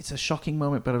stone. It's a shocking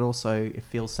moment, but it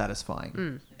feels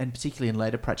satisfying. And particularly in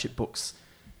later Pratchett books,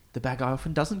 the bad guy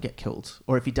often doesn't get killed.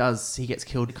 Or if he does, he gets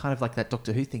killed kind of like that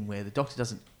Doctor Who thing where the Doctor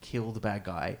doesn't kill the bad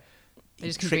guy.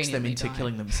 He tricks them into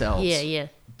killing themselves. Yeah.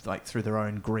 Like through their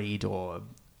own greed or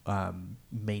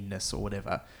meanness or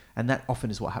whatever. And that often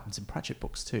is what happens in Pratchett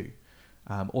books too.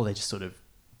 Or they just sort of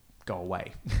go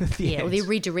away. Or they're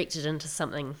redirected into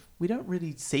something. We don't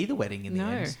really see the wedding in the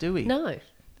end, do we? No.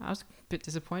 I was a bit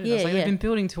disappointed. I was like, we've been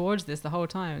building towards this the whole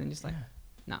time, and just like,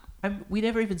 no. And we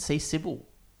never even see Sybil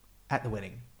at the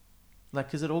wedding. Like,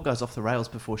 because it all goes off the rails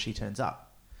before she turns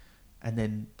up. And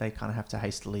then they kind of have to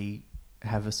hastily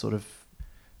have a sort of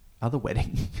other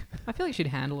wedding. I feel like she'd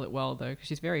handle it well, though, because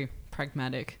she's very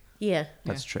pragmatic. Yeah.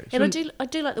 That's true. And I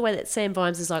do like the way that Sam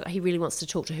Vimes is like, he really wants to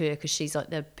talk to her because she's like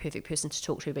the perfect person to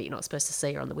talk to, but you're not supposed to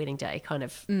see her on the wedding day, kind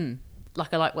of.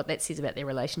 Like, I like what that says about their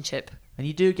relationship. And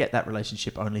you do get that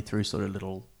relationship only through sort of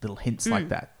little hints like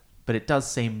that. But it does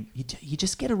seem, you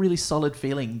just get a really solid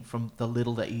feeling from the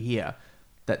little that you hear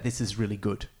that this is really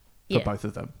good for both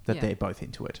of them, that they're both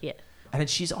into it. Yeah. And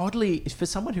she's oddly, for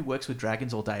someone who works with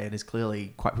dragons all day and is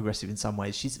clearly quite progressive in some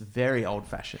ways, she's very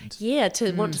old-fashioned. Yeah,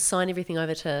 to want to sign everything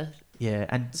over to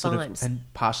and sort of, and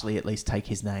partially at least take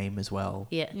his name as well.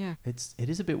 Yeah. It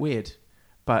is a bit weird,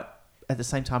 but at the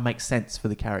same time makes sense for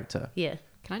the character. Yeah.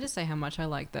 Can I just say how much I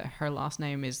like that her last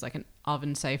name is like an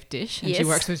oven-safe dish and she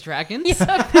works with dragons?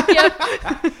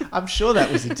 Yeah. I'm sure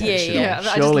that was intentional. Yeah.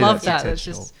 I just love that. It's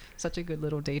just such a good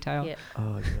little detail. Yeah.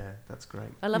 Oh, yeah. That's great.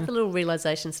 I love the little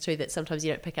realizations too that sometimes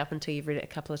you don't pick up until you've read it a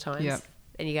couple of times. Yep.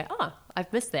 And you go, oh,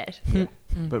 I've missed that.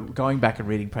 But going back and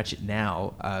reading Pratchett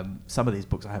now, some of these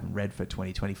books I haven't read for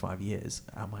 20, 25 years.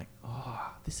 I'm like,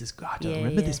 oh, this is good. I don't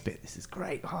remember this bit. This is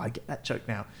great. Oh, I get that joke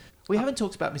now. We haven't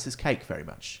talked about Mrs. Cake very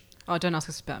much. Oh, don't ask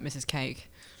us about Mrs. Cake.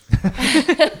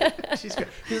 She's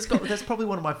great. That's probably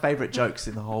one of my favourite jokes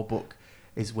in the whole book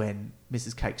is when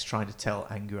Mrs. Cake's trying to tell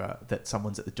Angua that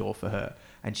someone's at the door for her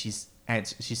and she's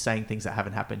saying things that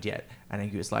haven't happened yet. And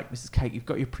Angua's like, Mrs. Cake, you've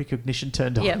got your precognition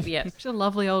turned on. Yeah. She's a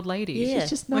lovely old lady. Yeah.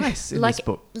 She's just nice in like, this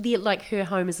book. Like her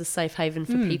home is a safe haven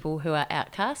for people who are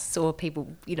outcasts or people,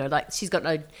 like she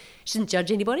doesn't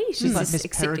judge anybody. She's like just Miss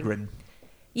accepting. Peregrine.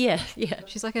 Yeah.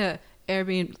 She's like a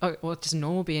Airbnb, or just a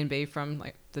normal B&B from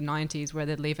like the 90s where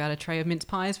they'd leave out a tray of mince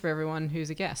pies for everyone who's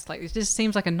a guest. Like, it just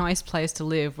seems like a nice place to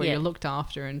live where you're looked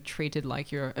after and treated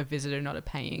like you're a visitor, not a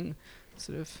paying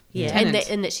sort of tenant.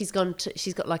 And that she's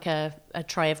got like a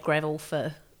tray of gravel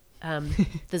for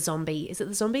the zombie. Is it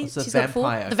the zombie? It's the she's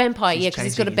vampire. got the vampire, because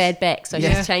he's got a bad back, so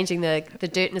Yeah. she's changing the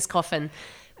dirt in his coffin,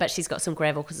 but she's got some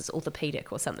gravel because it's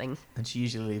orthopedic or something. And she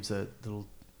usually leaves a little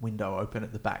window open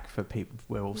at the back for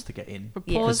werewolves to get in.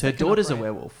 Yeah. Because her daughter's a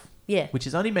werewolf. Yeah. Which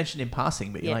is only mentioned in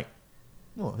passing, but you're like,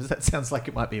 oh, that sounds like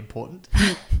it might be important.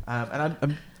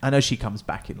 And I know she comes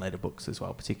back in later books as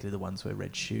well, particularly the ones where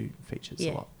Red Shoe features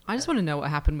a lot. I just want to know what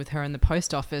happened with her in the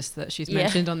post office that she's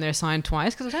mentioned on their sign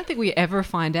twice, because I don't think we ever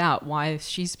find out why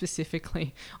she's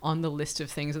specifically on the list of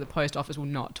things that the post office will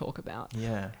not talk about.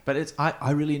 Yeah, but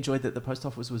I really enjoyed that the post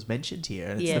office was mentioned here,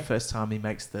 and it's the first time he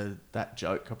makes that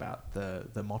joke about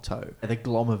the motto, the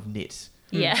glom of knit.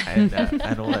 Yeah.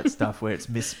 And all that stuff where it's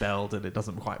misspelled and it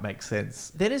doesn't quite make sense.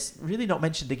 Then it's really not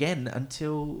mentioned again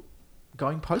until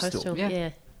going postal. Yeah.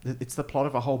 It's the plot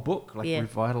of a whole book, like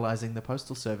revitalising the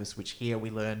postal service, which here we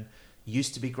learn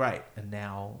used to be great and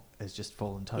now has just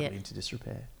fallen totally into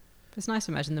disrepair. It's nice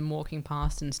to imagine them walking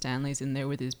past and Stanley's in there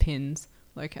with his pins,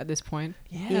 like at this point.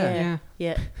 Yeah.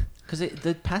 Because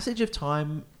the passage of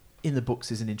time in the books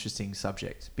is an interesting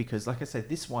subject because, like I said,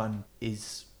 this one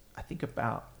is, I think,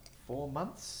 about 4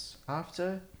 months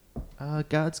after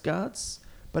Guards,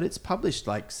 but it's published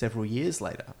like several years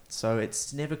later, so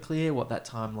it's never clear what that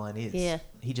timeline is. Yeah.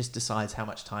 He just decides how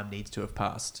much time needs to have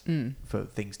passed for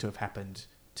things to have happened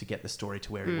to get the story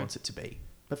to where he wants it to be.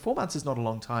 But 4 months is not a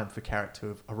long time for Carrick to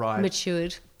have arrived,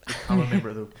 matured, become a member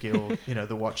of the guild,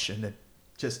 the Watch, and then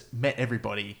just met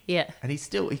everybody. Yeah. And he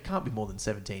can't be more than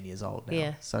 17 years old now.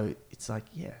 Yeah. So it's like,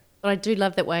 But I do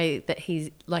love that way that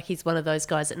he's one of those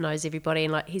guys that knows everybody,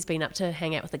 and like he's been up to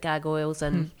hang out with the gargoyles,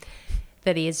 and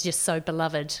that he is just so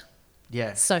beloved.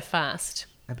 Yeah. So fast.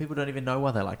 And people don't even know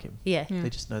why they like him. Yeah.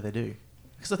 They just know they do.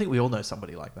 Because I think we all know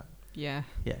somebody like that. Yeah.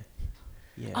 Yeah.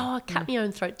 Oh, cut me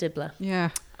own throat dibbler. Yeah.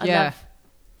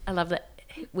 I love that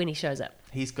when he shows up.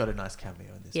 He's got a nice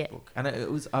cameo in this book. And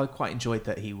I quite enjoyed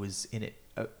that he was in it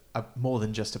more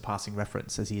than just a passing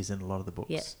reference as he is in a lot of the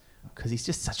books. Yeah. Because he's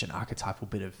just such an archetypal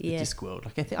bit of the Discworld.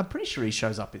 Like I'm pretty sure he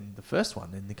shows up in the first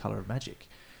one in The Colour of Magic,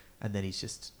 and then he's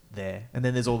just there. And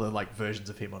then there's all the like versions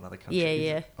of him on other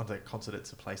countries, on the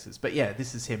continents of places. But yeah,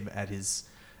 this is him at his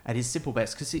simple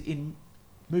best. Because in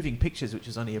Moving Pictures, which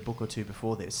was only a book or two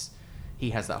before this,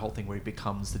 he has that whole thing where he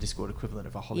becomes the Discworld equivalent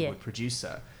of a Hollywood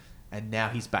producer, and now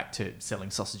he's back to selling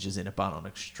sausages in a bun on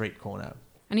a street corner.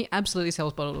 And he absolutely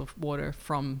sells bottled of water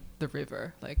from the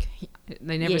river. Like,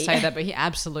 they never say that, but he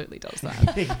absolutely does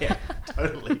that. Yeah,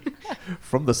 totally.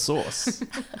 From the source.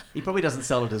 He probably doesn't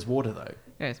sell it as water, though.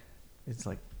 Yes. It's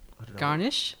like, I don't know.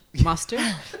 Garnish, mustard.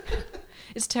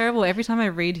 It's terrible. Every time I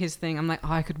read his thing, I'm like,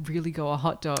 I could really go a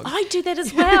hot dog. I do that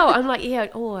as well. I'm like, I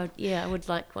would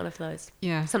like one of those.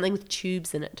 Yeah. Something with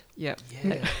tubes in it. Yep.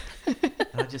 Yeah.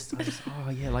 And I just, oh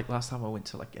yeah, like last time I went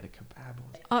to like get a kebab.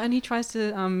 Oh, and he tries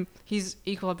to, he's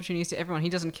equal opportunities to everyone. He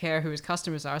doesn't care who his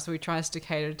customers are, so he tries to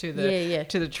cater to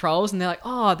the trolls, and they're like,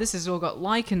 oh, this has all got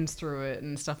lichens through it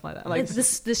and stuff like that. Like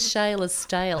this shale is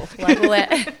stale. Like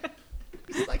what?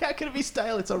 It's like, how can it be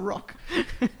stale? It's a rock.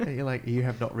 And you're like, you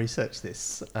have not researched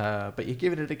this, but you're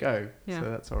giving it a go, so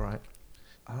that's all right.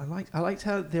 I liked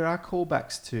how there are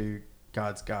callbacks to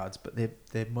guards, but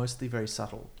they're mostly very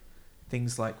subtle.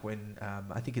 Things like when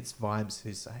I think it's Vimes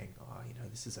who's saying, oh, you know,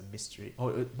 this is a mystery.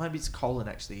 Or maybe it's Colin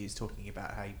actually. He's talking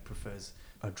about how he prefers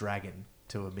a dragon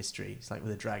to a mystery. It's like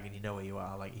with a dragon, you know where you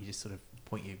are. Like you just sort of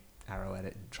point your arrow at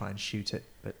it and try and shoot it.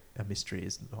 But a mystery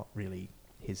is not really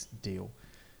his deal.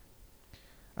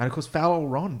 And of course, Foul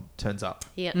Ron turns up.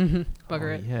 Yeah,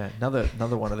 bugger it. Yeah,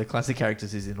 another one of the classic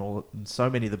characters is in so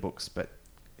many of the books, but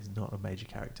is not a major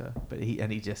character. But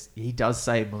he does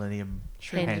say Millennium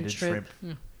Handed Shrimp.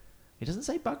 Yeah. He doesn't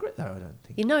say bugger it though, I don't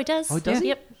think. You know he does. Oh, does he?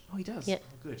 Yep. Oh, he does. Yep.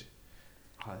 Oh, good.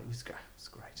 Oh, it was great.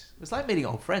 It was like meeting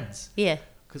old friends. Yeah.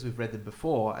 Because we've read them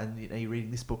before, and you know, you're reading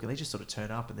this book, and they just sort of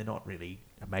turn up, and they're not really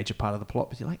a major part of the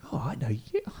plot. But you're like, oh, I know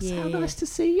you. Oh, it's how nice to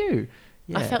see you.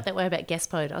 Yeah. I felt that way about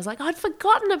Gaspode. I was like, I'd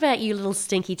forgotten about you, little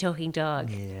stinky talking dog.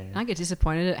 Yeah. I get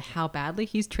disappointed at how badly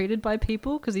he's treated by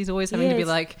people because he's always having to be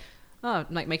like, oh,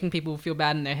 like making people feel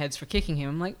bad in their heads for kicking him.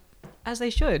 I'm like, as they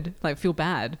should, like feel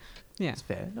bad. Yeah, it's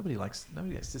fair. Nobody likes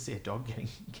to see a dog getting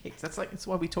kicked. That's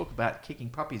why we talk about kicking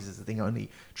puppies as the thing only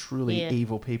truly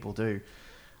evil people do.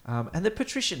 And the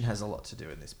patrician has a lot to do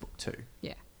in this book too.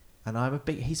 Yeah. And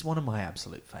he's one of my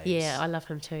absolute faves. Yeah, I love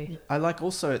him too. I like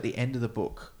also at the end of the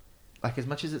book, like as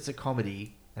much as it's a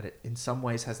comedy and it in some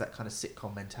ways has that kind of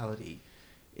sitcom mentality,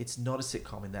 it's not a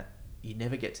sitcom in that you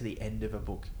never get to the end of a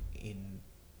book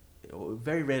or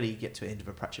very rarely you get to the end of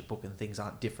a Pratchett book and things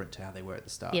aren't different to how they were at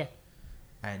the start. Yeah.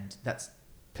 And that's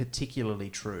particularly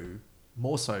true,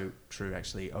 more so true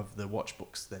actually, of the Watch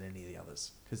books than any of the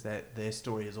others. Because their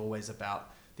story is always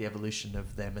about the evolution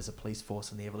of them as a police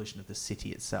force and the evolution of the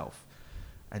city itself.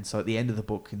 And so at the end of the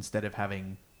book, instead of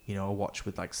having, you know, a watch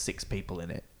with like 6 people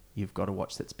in it, you've got a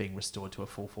watch that's being restored to a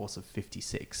full force of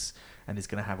 56 and is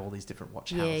going to have all these different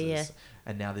watch houses. Yeah.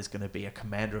 And now there's going to be a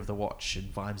commander of the watch,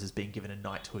 and Vimes is being given a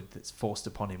knighthood that's forced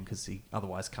upon him because he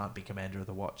otherwise can't be commander of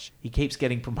the watch. He keeps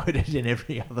getting promoted in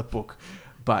every other book,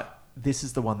 but this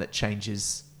is the one that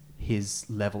changes his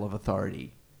level of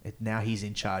authority. Now he's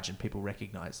in charge and people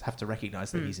have to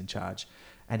recognize that he's in charge,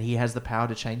 and he has the power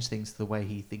to change things the way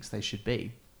he thinks they should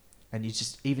be. And you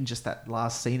even just that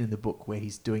last scene in the book where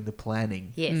he's doing the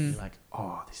planning, yes. You're like,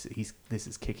 oh, this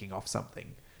is kicking off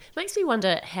something. Makes me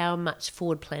wonder how much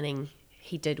forward planning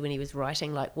he did when he was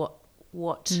writing, like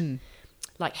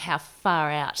like how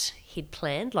far out he'd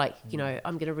planned. Like, you know,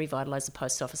 I'm going to revitalise the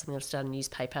post office, I'm going to start a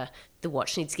newspaper, the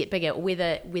watch needs to get bigger, or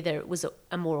whether it was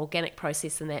a more organic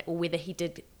process than that, or whether he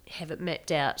did have it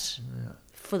mapped out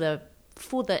for the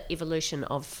evolution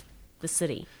of the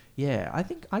city. Yeah, I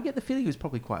think I get the feeling it was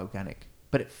probably quite organic,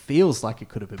 but it feels like it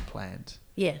could have been planned.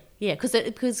 Yeah, because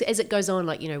as it goes on,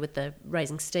 like, you know, with the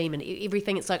raising steam and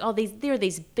everything, it's like, oh, there are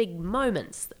these big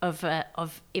moments of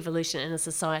evolution in a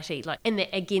society, like, and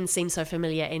that again seems so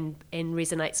familiar and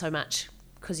resonate so much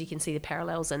because you can see the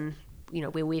parallels and, you know,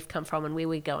 where we've come from and where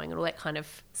we're going and all that kind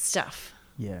of stuff.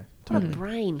 Yeah, totally. What a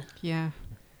brain. Yeah.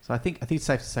 So I think it's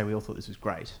safe to say we all thought this was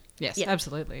great. Yes,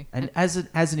 absolutely. And as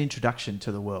an introduction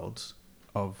to the world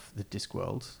of the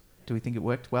Discworld, do we think it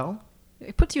worked well?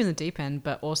 It puts you in the deep end,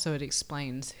 but also it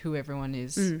explains who everyone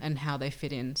is and how they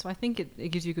fit in. So I think it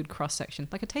gives you a good cross-section,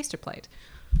 like a taster plate.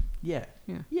 Yeah.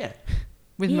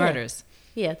 With murders.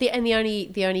 Yeah, the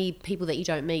only people that you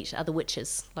don't meet are the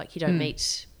witches. Like, you don't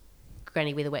meet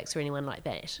Granny Weatherwax or anyone like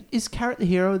that. Is Carrot the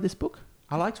hero of this book?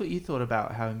 I liked what you thought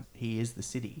about how he is the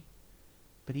city.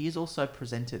 But he is also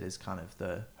presented as kind of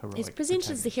the heroic. He's presented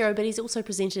as the hero, but he's also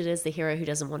presented as the hero who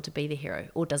doesn't want to be the hero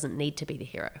or doesn't need to be the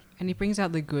hero. And he brings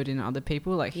out the good in other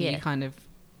people. Like, he kind of...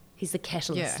 He's the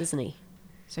catalyst, isn't he?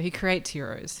 So he creates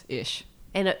heroes-ish.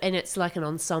 And it's like an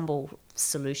ensemble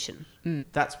solution.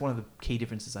 That's one of the key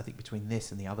differences, I think, between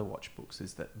this and the other Watch books,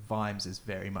 is that Vimes is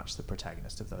very much the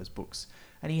protagonist of those books.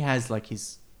 And he has, like,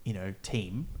 his, you know,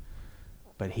 team,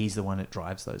 but he's the one that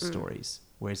drives those stories.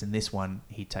 Whereas in this one,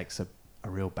 he takes a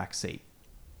real backseat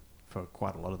for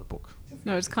quite a lot of the book.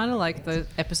 No, it's kind of like the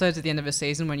episodes at the end of a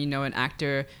season when you know an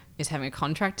actor is having a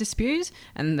contract dispute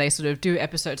and they sort of do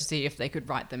episodes to see if they could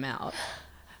write them out.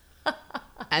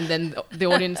 And then the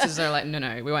audiences are like,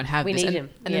 no, we won't have We this. need him.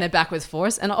 And then they're back with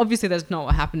force. And obviously that's not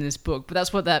what happened in this book, but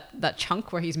that's what that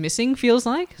chunk where he's missing feels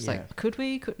like. It's like, could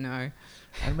we? No.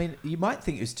 I mean, you might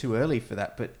think it was too early for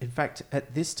that, but in fact,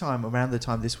 at this time, around the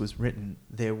time this was written,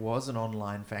 there was an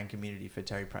online fan community for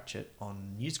Terry Pratchett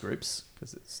on Newsgroups,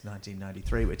 because it's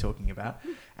 1993 we're talking about,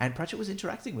 and Pratchett was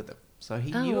interacting with them. So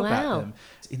he knew about them.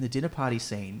 In the dinner party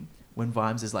scene, when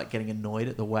Vimes is like getting annoyed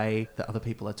at the way that other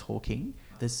people are talking,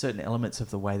 there's certain elements of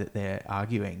the way that they're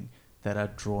arguing that are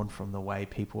drawn from the way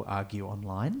people argue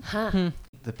online.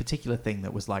 The particular thing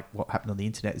that was like what happened on the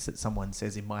internet is that someone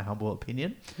says, in my humble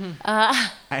opinion,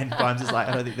 and Vimes is like,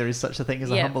 I don't think there is such a thing as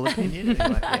a humble opinion. And you're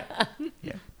like,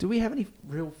 yeah. Do we have any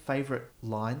real favourite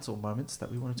lines or moments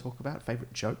that we want to talk about?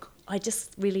 Favourite joke? I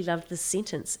just really loved this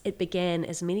sentence. It began,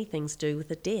 as many things do, with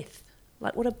a death.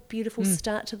 Like, what a beautiful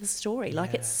start to the story.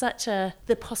 Like, it's such the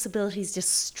possibilities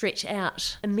just stretch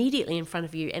out immediately in front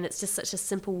of you, and it's just such a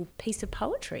simple piece of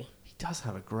poetry. He does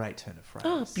have a great turn of phrase.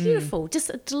 Oh, beautiful.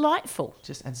 Just delightful.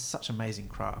 And such amazing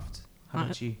craft. How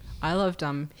about you? I loved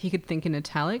he could think in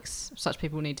italics. Such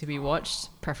people need to be watched,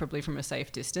 preferably from a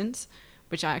safe distance,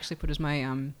 which I actually put as my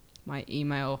my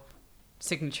email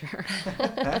signature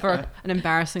for an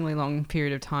embarrassingly long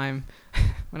period of time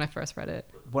when I first read it.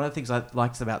 One of the things I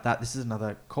liked about that, this is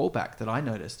another callback that I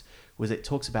noticed, was it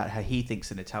talks about how he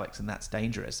thinks in italics and that's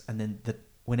dangerous. And then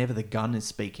whenever the gun is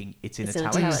speaking, it's in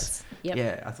italics. Yep.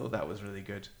 Yeah, I thought that was really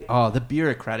good. Oh, the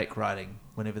bureaucratic writing,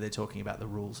 whenever they're talking about the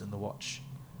rules in the watch.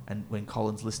 And when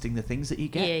Colin's listing the things that you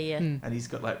get. Yeah. And he's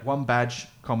got like one badge,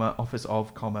 comma, office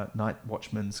of, comma, night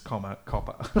watchman's, comma,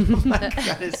 copper. Like,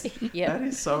 that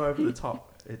is so over the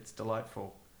top. It's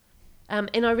delightful.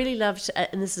 And I really loved,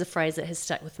 and this is a phrase that has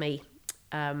stuck with me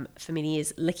for many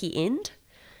years, licky end,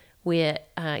 where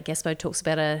Gaspard talks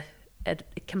about a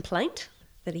complaint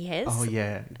that he has. Oh,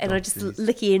 yeah. And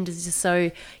licky end is just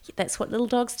so, that's what little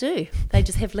dogs do. They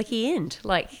just have licky end.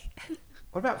 Like.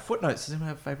 What about footnotes? Does anyone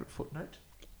have a favourite footnote?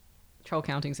 Troll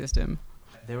counting system.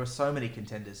 There are so many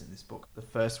contenders in this book. The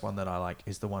first one that I like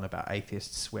is the one about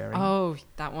atheists swearing. Oh,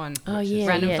 that one. Oh, yeah.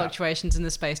 Random fluctuations in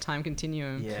the space-time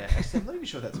continuum. Yeah, actually, I'm not even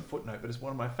sure that's a footnote, but it's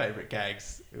one of my favourite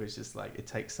gags. It was just like, it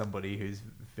takes somebody who's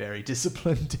very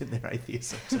disciplined in their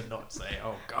atheism to not say,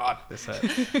 oh, God, this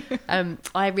hurts.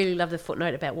 I really love the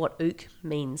footnote about what ook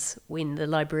means when the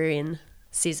librarian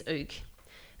says ook.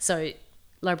 So,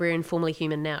 librarian, formerly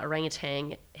human, now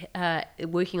orangutan,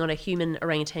 working on a human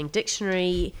orangutan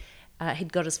dictionary,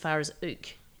 had got as far as ook.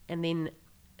 And then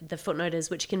the footnote is,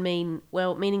 which can mean,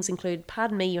 well, meanings include,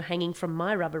 pardon me, you're hanging from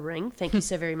my rubber ring, thank you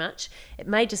so very much. It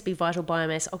may just be vital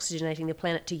biomass oxygenating the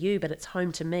planet to you, but it's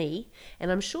home to me.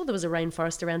 And I'm sure there was a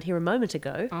rainforest around here a moment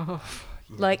ago. Oh,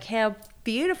 yeah. Like, how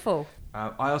beautiful.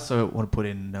 I also want to put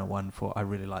in one for, I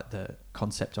really like the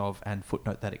concept of, and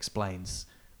footnote that explains,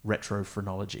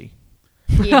 retrophrenology.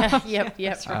 Yeah, yep.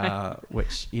 That's right.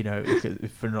 Which,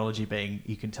 phrenology being,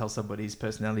 you can tell somebody's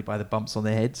personality by the bumps on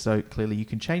their head, so clearly you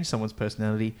can change someone's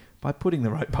personality by putting the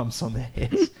right bumps on their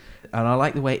head. And I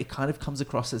like the way it kind of comes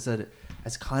across as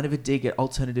kind of a dig at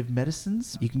alternative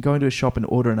medicines. You can go into a shop and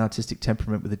order an artistic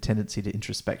temperament with a tendency to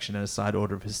introspection and a side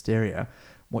order of hysteria.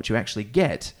 What you actually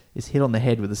get is hit on the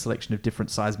head with a selection of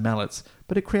different sized mallets,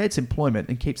 but it creates employment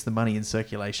and keeps the money in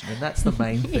circulation, and that's the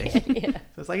main thing. Yeah.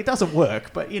 So it's like, it doesn't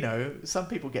work, but, some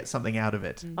people get something out of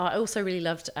it. I also really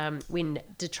loved when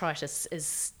detritus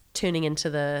is turning into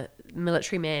the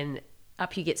military man,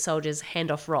 up you get soldiers, hand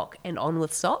off rock, and on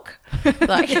with sock. We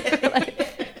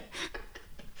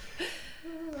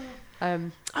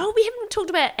haven't talked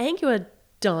about Angua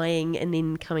dying and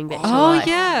then coming back to life.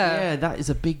 Yeah, that is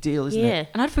a big deal, isn't it?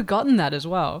 And I'd forgotten that as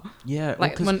well. Yeah.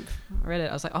 Like, when I read it,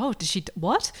 I was like, oh, did she...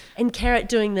 What? And Carrot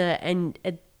doing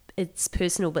it's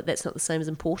personal, but that's not the same as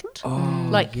important. Oh,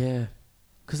 yeah.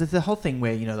 Because it's the whole thing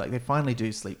where, they finally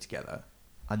do sleep together,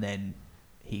 and then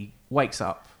he wakes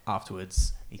up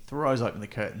afterwards, he throws open the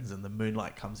curtains, and the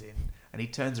moonlight comes in, and he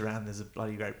turns around, there's a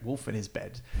bloody great wolf in his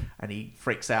bed, and he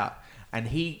freaks out, and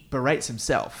he berates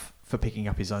himself for picking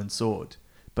up his own sword.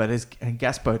 But and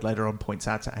Gaspard later on points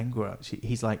out to Angua,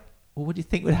 he's like, well, what do you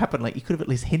think would happen? Like, you could have at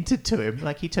least hinted to him.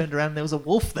 Like, he turned around and there was a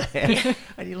wolf there.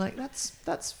 And you're like,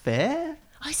 that's fair.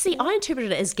 I see. I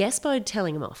interpreted it as Gaspard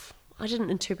telling him off. I didn't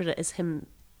interpret it as him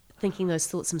thinking those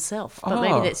thoughts himself. But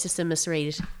maybe that's just a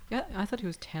misread. Yeah, I thought he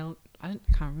was can't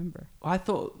remember. I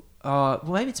thought, well,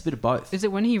 maybe it's a bit of both. Is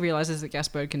it when he realises that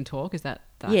Gaspard can talk? Is that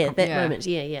moment.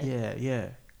 Yeah. Yeah.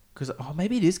 Because,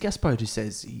 maybe it is Gaspard who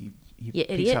says... Yeah,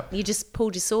 idiot. You just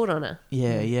pulled your sword on her.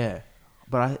 Yeah.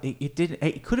 But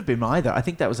it could have been either. I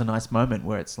think that was a nice moment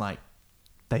where it's like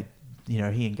they he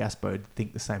and Gaspard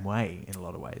think the same way in a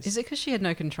lot of ways. Is it because she had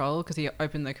no control because he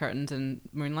opened the curtains and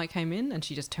moonlight came in and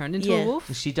she just turned into a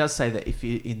wolf? She does say that if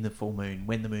you're in the full moon,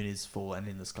 when the moon is full and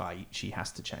in the sky, she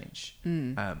has to change.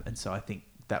 And so I think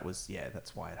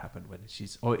that's why it happened when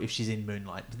if she's in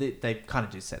moonlight. They kind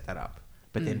of do set that up.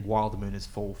 But then while the moon is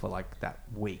full for like that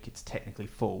week, it's technically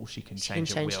full. She can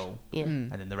change at will. Yeah.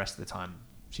 And then the rest of the time,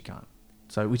 she can't.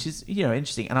 So, which is,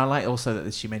 interesting. And I like also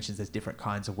that she mentions there's different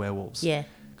kinds of werewolves. Yeah.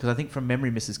 Because I think from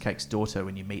memory, Mrs. Cake's daughter,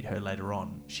 when you meet her later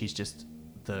on, she's just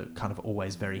the kind of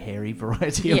always very hairy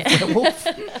variety of werewolf.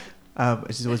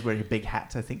 She's always wearing a big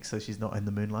hat, I think, so she's not in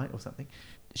the moonlight or something.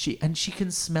 She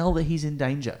can smell that he's in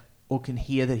danger, or can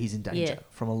hear that he's in danger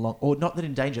from a long, or not that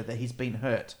in danger, that he's been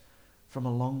hurt from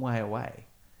a long way away,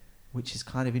 which is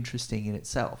kind of interesting in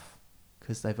itself,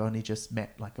 because they've only just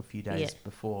met like a few days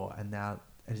before, and now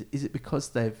is it because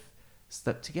they've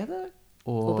slept together,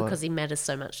 or because he matters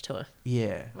so much to her?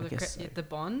 Yeah, well, I guess so. The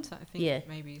bond, I think,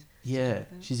 maybe. Yeah,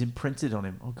 she's imprinted on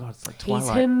him. Oh God, it's like Twilight.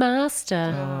 He's her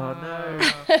master. Oh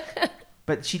no!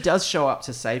 But she does show up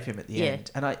to save him at the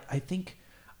end, and I think,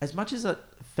 as much as it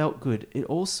felt good, it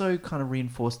also kind of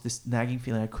reinforced this nagging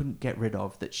feeling I couldn't get rid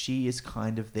of, that she is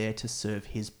kind of there to serve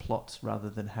his plot rather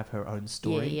than have her own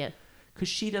story. Yeah. Because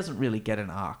she doesn't really get an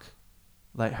arc.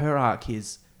 Like, her arc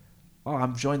is,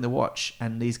 I'm joined the Watch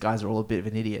and these guys are all a bit of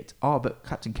an idiot. Oh, but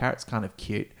Captain Carrot's kind of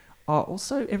cute. Oh,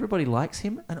 also everybody likes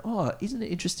him. And isn't it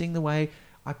interesting the way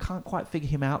I can't quite figure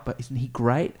him out, but isn't he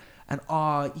great? And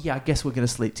I guess we're going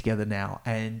to sleep together now.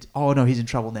 And no, he's in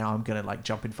trouble now. I'm going to like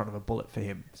jump in front of a bullet for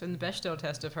him. So in the Bechdel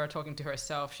test of her talking to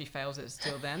herself, she fails it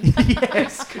still then?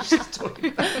 Yes, because she's talking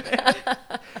about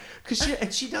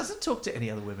it. She doesn't talk to any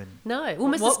other women. No.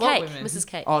 Well, Mrs.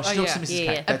 Cake. Oh, she talks to Mrs.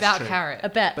 Cake. That's about true. Carrot.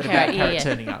 About Carrot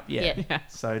turning up. Yeah.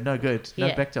 So no good. No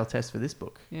Bechdel test for this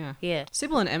book. Yeah.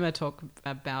 Sybil and Emma talk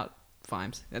about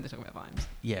Vimes. They talk about Vimes.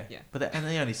 Yeah. But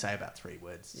they only say about 3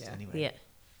 words anyway. Yeah.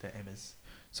 They're Emma's.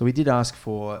 So we did ask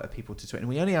for people to tweet, and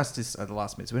we only asked this at the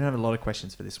last minute, so we don't have a lot of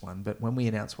questions for this one, but when we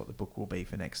announce what the book will be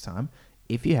for next time,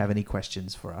 if you have any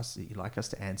questions for us that you'd like us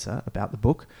to answer about the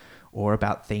book or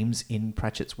about themes in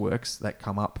Pratchett's works that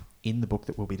come up in the book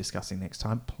that we'll be discussing next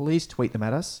time, please tweet them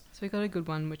at us. So we got a good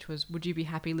one, which was, would you be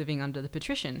happy living under the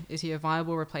patrician? Is he a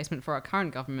viable replacement for our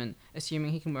current government,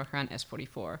 assuming he can work around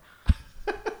S44?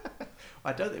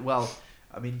 I don't think,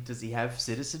 does he have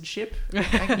citizenship?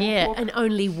 And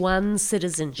only one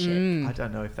citizenship. I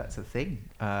don't know if that's a thing.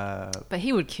 But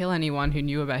he would kill anyone who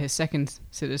knew about his second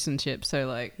citizenship, so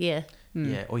like... Yeah.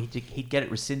 Yeah, or he'd get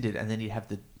it rescinded and then he'd have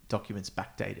the documents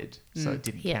backdated, so it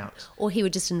didn't count. Or he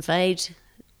would just invade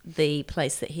the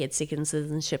place that he had second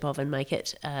citizenship of and make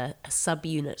it a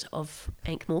subunit of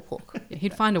Ankh-Morpork. Yeah,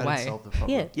 he'd find a way. Solve the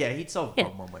problem. Yeah, he'd solve the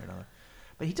problem one way or another.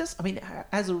 But he does,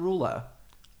 as a ruler,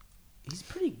 he's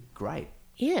pretty great.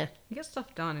 Yeah. He gets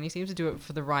stuff done and he seems to do it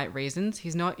for the right reasons.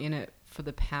 He's not in it for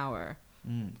the power.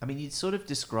 He's sort of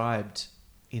described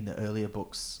in the earlier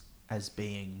books as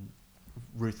being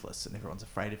ruthless and everyone's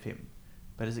afraid of him.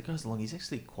 But as it goes along, he's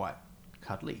actually quite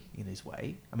cuddly in his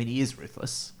way. He is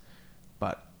ruthless,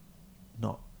 but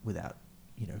not without,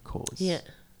 cause. Yeah.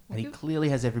 And he clearly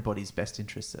has everybody's best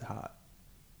interests at heart.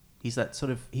 He's that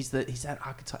sort of, he's that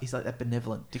archetype, he's like that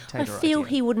benevolent dictator. I feel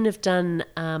he wouldn't have done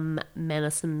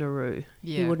Manus and Naru.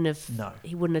 Yeah. He wouldn't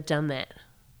have done that.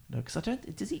 No, because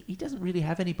he doesn't really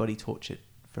have anybody tortured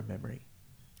from memory.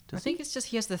 I think it's just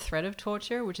he has the threat of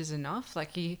torture, which is enough.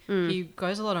 Like he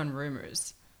goes a lot on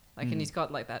rumors. And he's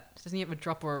got like that, doesn't he have a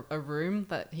drop or a room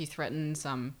that he threatens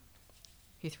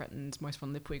Most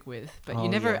von Lipwig with, but you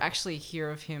never actually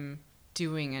hear of him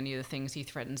doing any of the things he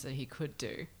threatens that he could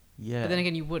do. Yeah. But then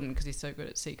again, you wouldn't because he's so good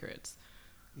at secrets.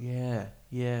 Yeah.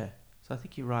 So I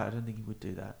think you're right. I don't think he would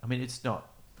do that. It's not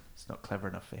clever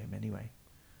enough for him anyway.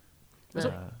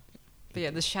 But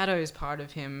the shadows part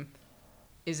of him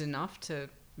is enough to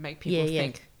make people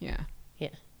think. Yeah.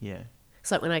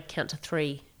 It's like when I count to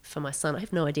 3 for my son. I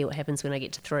have no idea what happens when I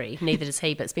get to 3. Neither does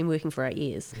he, but it's been working for 8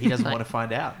 years. He doesn't want to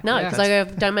find out. No, because I go,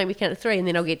 don't make me count to 3, and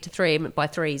then I'll get to 3, and by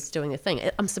 3 he's doing a thing.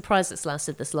 I'm surprised it's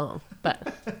lasted this long,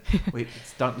 but...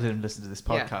 Don't let him listen to this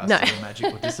podcast. No. The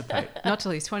magic will dissipate. Not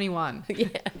till he's 21.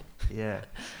 Yeah.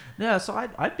 No, so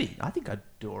I think I'd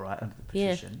do all right under the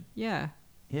position. Yeah.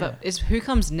 But who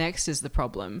comes next is the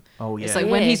problem. Oh, yeah. It's like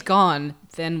when he's gone,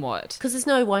 then what? Because there's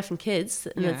no wife and kids,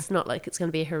 and it's not like it's going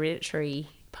to be a hereditary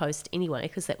post anyway,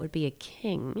 because that would be a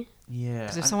king. Yeah.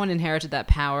 Because if someone inherited that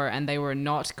power and they were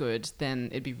not good, then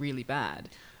it'd be really bad.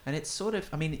 And it's sort of,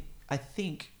 I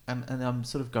think, and I'm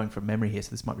sort of going from memory here, so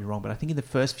this might be wrong, but I think in the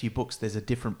first few books there's a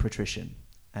different patrician,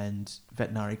 and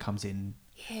Vetinari comes in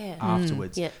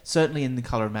afterwards. Yeah. Certainly in The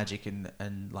Colour of Magic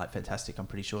and like Fantastic, I'm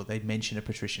pretty sure they mention a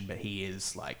patrician, but he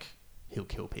is like, he'll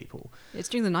kill people. It's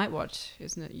during the Night Watch,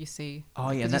 isn't it? You see. Oh yeah,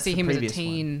 and you that's see the him as a previous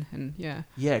teen, one. and yeah.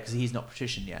 Yeah, because he's not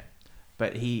patrician yet,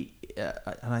 but he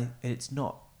and it's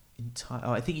not entire.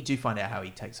 Oh, I think you do find out how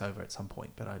he takes over at some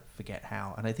point, but I forget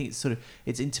how. And I think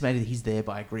it's intimated he's there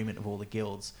by agreement of all the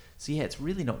guilds. So yeah, it's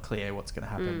really not clear what's going to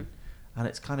happen. And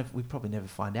it's kind of, we probably never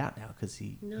find out now because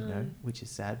you know, which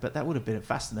is sad. But that would have been a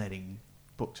fascinating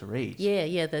book to read.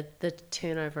 Yeah, the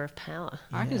turnover of power.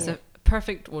 I reckon it's a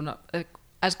perfect, well, not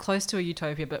as close to a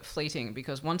utopia, but fleeting,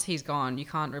 because once he's gone, you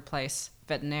can't replace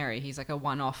Veterinary. He's like a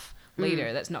one-off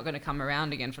leader that's not going to come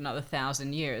around again for another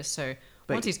 1,000 years. So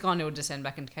once he's gone, it will descend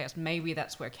back into chaos. Maybe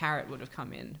that's where Carrot would have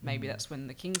come in. Maybe that's when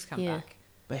the Kings come back.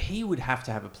 But he would have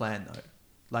to have a plan, though.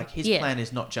 Like, his plan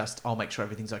is not just, I'll make sure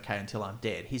everything's okay until I'm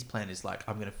dead. His plan is like,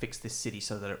 I'm going to fix this city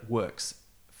so that it works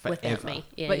forever. Without me.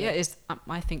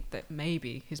 I think that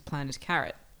maybe his plan is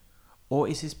Carrot. Or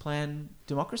is his plan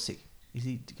democracy? Is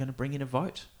he going to bring in a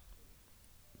vote?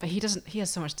 But he has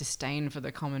so much disdain for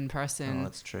the common person. Oh,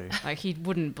 that's true. Like, he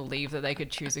wouldn't believe that they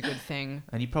could choose a good thing.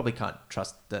 And you probably can't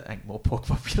trust the Ankh-Morpork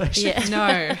population. Yeah.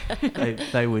 No.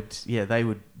 they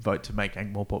would vote to make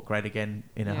Ankh-Morpork great again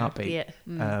in a heartbeat.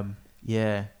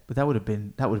 Yeah. But that would have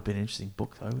been an interesting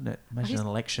book, though, wouldn't it? Imagine an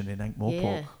election in Ankh-Morpork.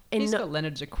 Yeah. And He's got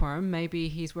Leonard Jaquirm. Maybe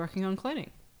he's working on cloning.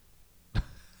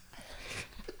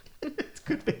 It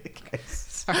could be the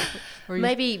case. Sorry.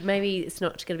 maybe it's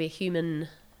not going to be a human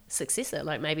successor.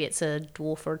 Like, maybe it's a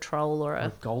dwarf or a troll or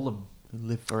a golem who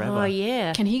live forever. Oh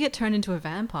yeah. Can he get turned into a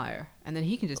vampire and then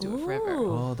he can just do it forever?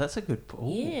 Oh, that's a good. Ooh.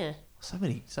 Yeah. So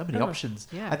many options.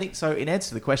 Yeah. I think so. In answer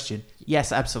to the question,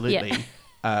 yes, absolutely.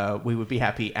 We would be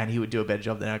happy, and he would do a better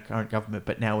job than our current government.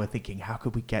 But now we're thinking, how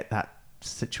could we get that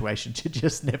situation to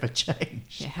just never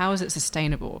change? Yeah, how is it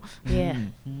sustainable? Yeah.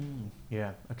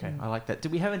 Yeah. Okay. I like that. Do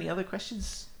we have any other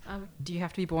questions? Do you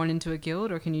have to be born into a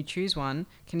guild, or can you choose one?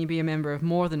 Can you be a member of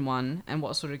more than one? And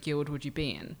what sort of guild would you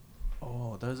be in?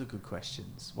 Oh, those are good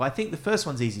questions. Well, I think the first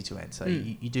one's easy to answer.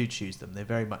 You do choose them. They're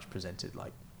very much presented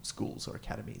like schools or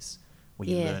academies where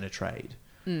you learn a trade.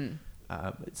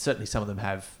 Certainly some of them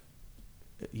have,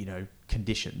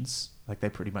 conditions. Like, they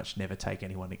pretty much never take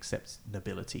anyone except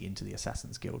nobility into the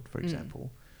Assassin's Guild, for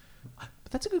example.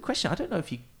 But that's a good question. I don't know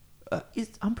if you...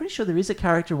 I'm pretty sure there is a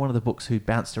character in one of the books who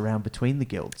bounced around between the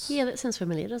guilds. Yeah, that sounds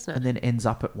familiar, doesn't it? And then ends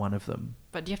up at one of them.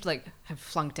 But do you have to have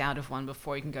flunked out of one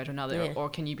before you can go to another? Or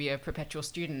can you be a perpetual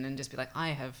student and just be like,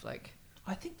 I have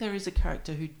I think there is a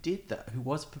character who did that, who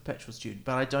was a perpetual student,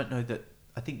 but I don't know that...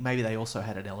 I think maybe they also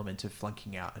had an element of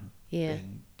flunking out and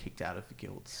being kicked out of the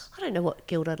guilds. I don't know what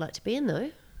guild I'd like to be in,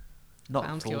 though. Not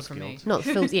Fool's Fool's Guild for me. Not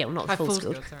Fool's, not Fool's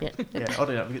Guild. Sorry. Yeah, I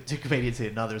don't know. We've got two comedians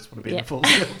here. Neither of us want to be in the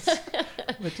Fool's Guilds.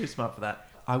 We're too smart for that.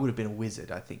 I would have been a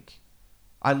wizard, I think.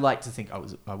 I like to think I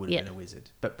would have been a wizard,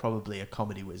 but probably a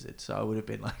comedy wizard. So I would have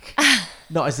been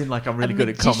not as in I'm really good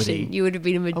at comedy. You would have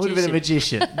been a magician. I would have been a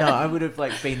magician. No, I would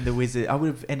have been the wizard. I would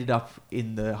have ended up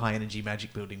in the high energy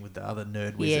magic building with the other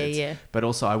nerd wizards. Yeah. But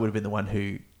also I would have been the one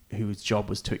whose job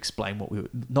was to explain what we were,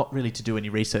 not really to do any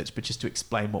research, but just to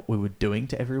explain what we were doing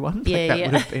to everyone. Would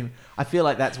have been, I feel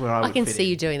like that's where I can see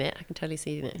you doing that. I can totally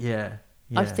see that. Yeah.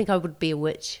 I think I would be a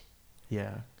witch.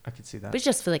 Yeah, I could see that. But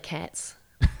just for the cats.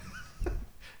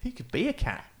 You could be a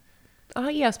cat. Oh,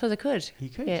 yeah, I suppose I could. You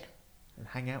could? Yeah. And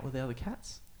hang out with the other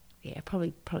cats? Yeah,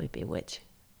 probably be a witch.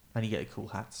 And you get cool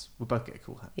hats. We both get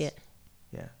cool hats. Yeah.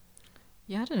 Yeah.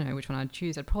 Yeah, I don't know which one I'd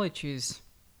choose. I'd probably choose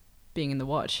being in the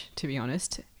Watch, to be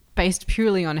honest, based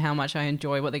purely on how much I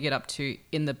enjoy what they get up to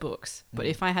in the books. But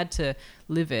if I had to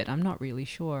live it, I'm not really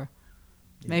sure.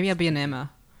 Yeah, maybe I'd be an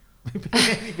Emma.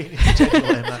 Maybe be an interchangeable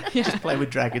Emma. Just play with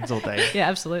dragons all day. Yeah,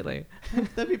 absolutely.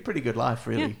 That'd be a pretty good life,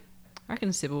 really. Yeah. I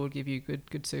reckon Sybil would give you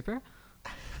good super.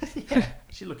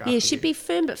 She'd look after you. She'd be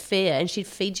firm but fair, and she'd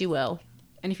feed you well.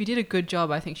 And if you did a good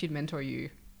job, I think she'd mentor you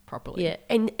properly. Yeah,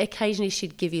 and occasionally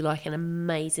she'd give you an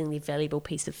amazingly valuable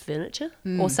piece of furniture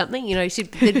or something.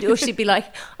 She'd be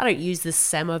like, I don't use this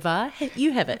samovar.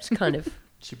 You have it, kind of.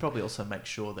 She'd probably also make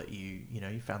sure that you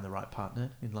found the right partner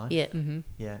in life. Yeah. Mm-hmm.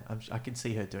 Yeah, I can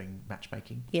see her doing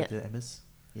matchmaking for the Emmas.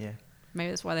 Yeah.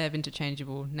 Maybe that's why they have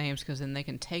interchangeable names, because then they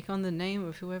can take on the name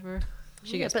of whoever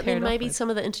she gets paired but then maybe with. some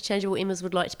of the interchangeable Emmas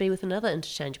would like to be with another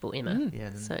interchangeable Emma.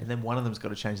 Yeah, and then one of them's got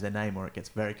to change their name or it gets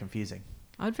very confusing.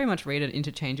 I'd very much read an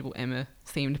interchangeable Emma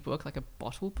themed book, like a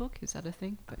bottle book. Is that a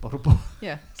thing? A bottle book?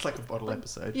 Yeah. It's like a bottle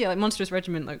episode. Yeah, like Monstrous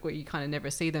Regiment, where you kind of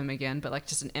never see them again, but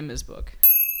just an Emma's book.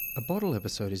 A bottle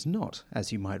episode is not,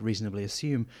 as you might reasonably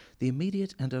assume, the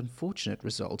immediate and unfortunate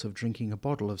result of drinking a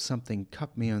bottle of something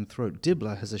Cup Me Own Throat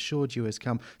Dibbler has assured you has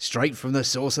come straight from the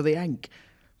source of the Ankh,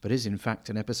 but is in fact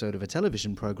an episode of a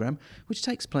television program which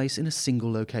takes place in a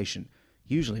single location,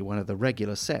 usually one of the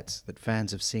regular sets that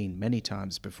fans have seen many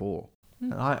times before.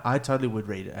 And I totally would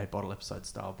read a bottle episode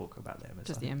style book about the Emmers.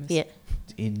 Just the Emmers. Yeah.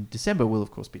 In December, we'll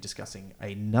of course be discussing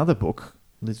another book.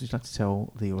 Liz, would you like to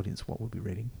tell the audience what we'll be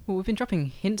reading? Well, we've been dropping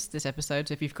hints this episode,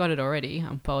 so if you've got it already,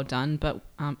 well done. But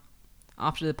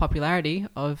after the popularity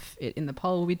of it in the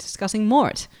poll, we'll be discussing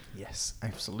Mort. Yes,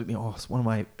 absolutely. Oh, it's one of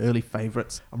my early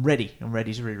favourites. I'm ready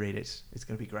to reread it. It's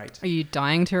going to be great. Are you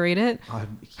dying to read it?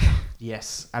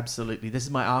 Yes, absolutely. This is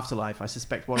my afterlife. I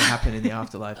suspect what will happen in the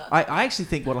afterlife. I actually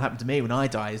think what will happen to me when I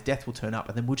die is death will turn up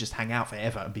and then we'll just hang out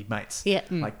forever and be mates. Yeah.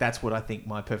 Like, that's what I think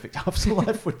my perfect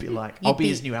afterlife would be like. I'll be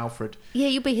his new Alfred. Yeah,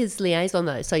 you'll be his liaison,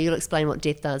 though, so you'll explain what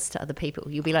death does to other people.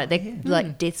 You'll be like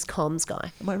like Death's comms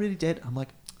guy. Am I really dead? I'm like,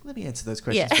 let me answer those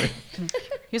questions for you.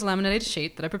 Here's a laminated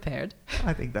sheet that I prepared.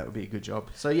 I think that would be a good job.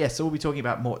 So, so we'll be talking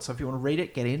about Mort. So if you want to read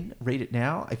it, get in, read it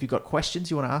now. If you've got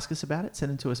questions you want to ask us about it, send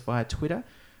them to us via Twitter.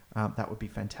 That would be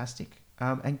fantastic.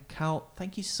 And Carl,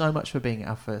 thank you so much for being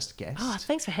our first guest. Oh,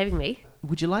 thanks for having me.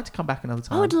 Would you like to come back another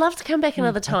time? I would love to come back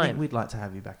another I time. think we'd like to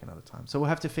have you back another time. So we'll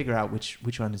have to figure out which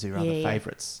one is your other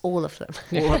favourites. All of them.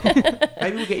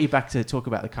 Maybe we'll get you back to talk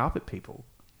about the carpet people.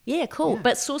 Yeah, cool. Yeah.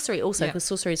 But Sorcery also, because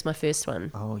Sorcery is my first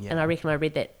one. Oh, yeah. And I reckon I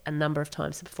read that a number of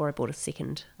times before I bought a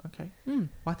second. Okay. Well,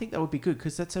 I think that would be good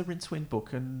because that's a Rincewind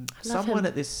book and someone him.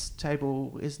 at this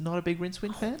table is not a big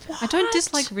Rincewind fan. I don't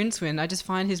dislike Rincewind. I just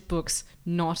find his books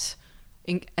not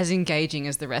as engaging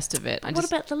as the rest of it. What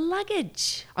about the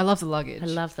luggage? I love the luggage. I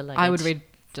love the luggage. I would read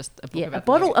just a book about a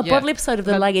bottle the luggage. bottle episode of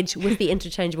the luggage with the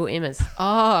interchangeable Emmas.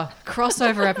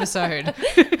 Crossover episode.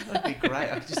 That'd be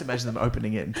great. I could just imagine them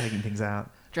opening it and taking things out.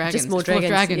 Dragons. Just more full of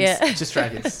dragons. Yeah. Just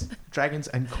dragons. Dragons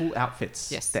and cool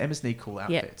outfits. Yes. The Emmas need cool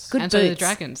outfits. Good And boots. so the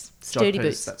dragons. Sturdy Joggers,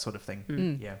 boots. that sort of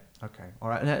thing. Yeah. Okay. All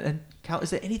right. And Cal,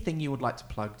 is there anything you would like to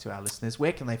plug to our listeners?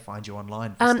 Where can they find you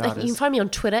online for starters? You can find me on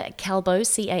Twitter at Calbo,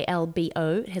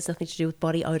 Calbo. It has nothing to do with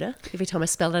body odour. Every time I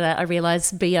spell it out, I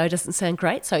realise BO doesn't sound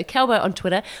great. So Calbo on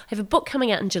Twitter. I have a book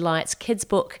coming out in July. It's a kid's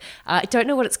book. I don't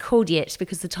know what it's called yet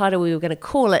because the title we were going to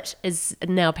call it is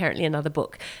now apparently another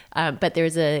book. But there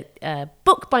is a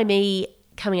book by me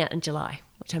coming out in July,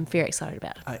 which I'm very excited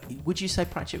about. Would you say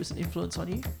Pratchett was an influence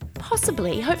on you?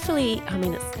 Possibly. Hopefully, I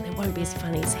mean, it won't be as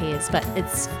funny as his, but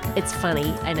it's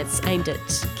funny and it's aimed at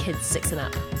kids 6 and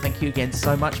up. Thank you again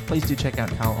so much. Please do check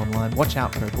out Carl online. Watch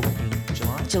out for a book in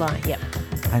July. July, yep.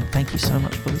 And thank you so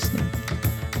much for listening.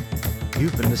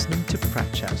 You've been listening to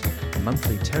Pratt Chat, a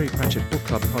monthly Terry Pratchett Book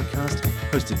Club podcast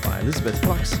hosted by Elizabeth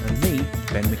Flux and me,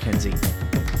 Ben McKenzie.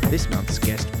 This month's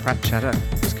guest, Pratt Chatter,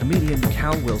 was comedian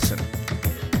Cal Wilson.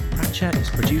 Pratt Chat is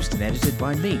produced and edited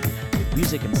by me, with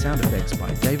music and sound effects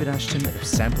by David Ashton of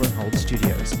Sample and Hold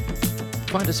Studios.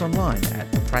 Find us online at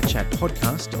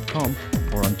pratchatpodcast.com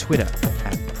or on Twitter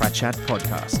at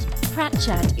pratchatpodcast. Pratt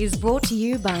Chat is brought to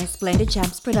you by Splendid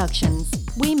Chaps Productions.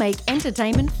 We make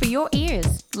entertainment for your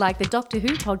ears, like the Doctor Who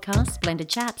podcast Splendid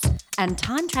Chaps and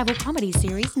time travel comedy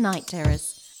series Night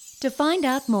Terrace. To find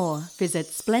out more, visit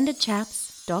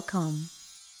splendidchaps.com.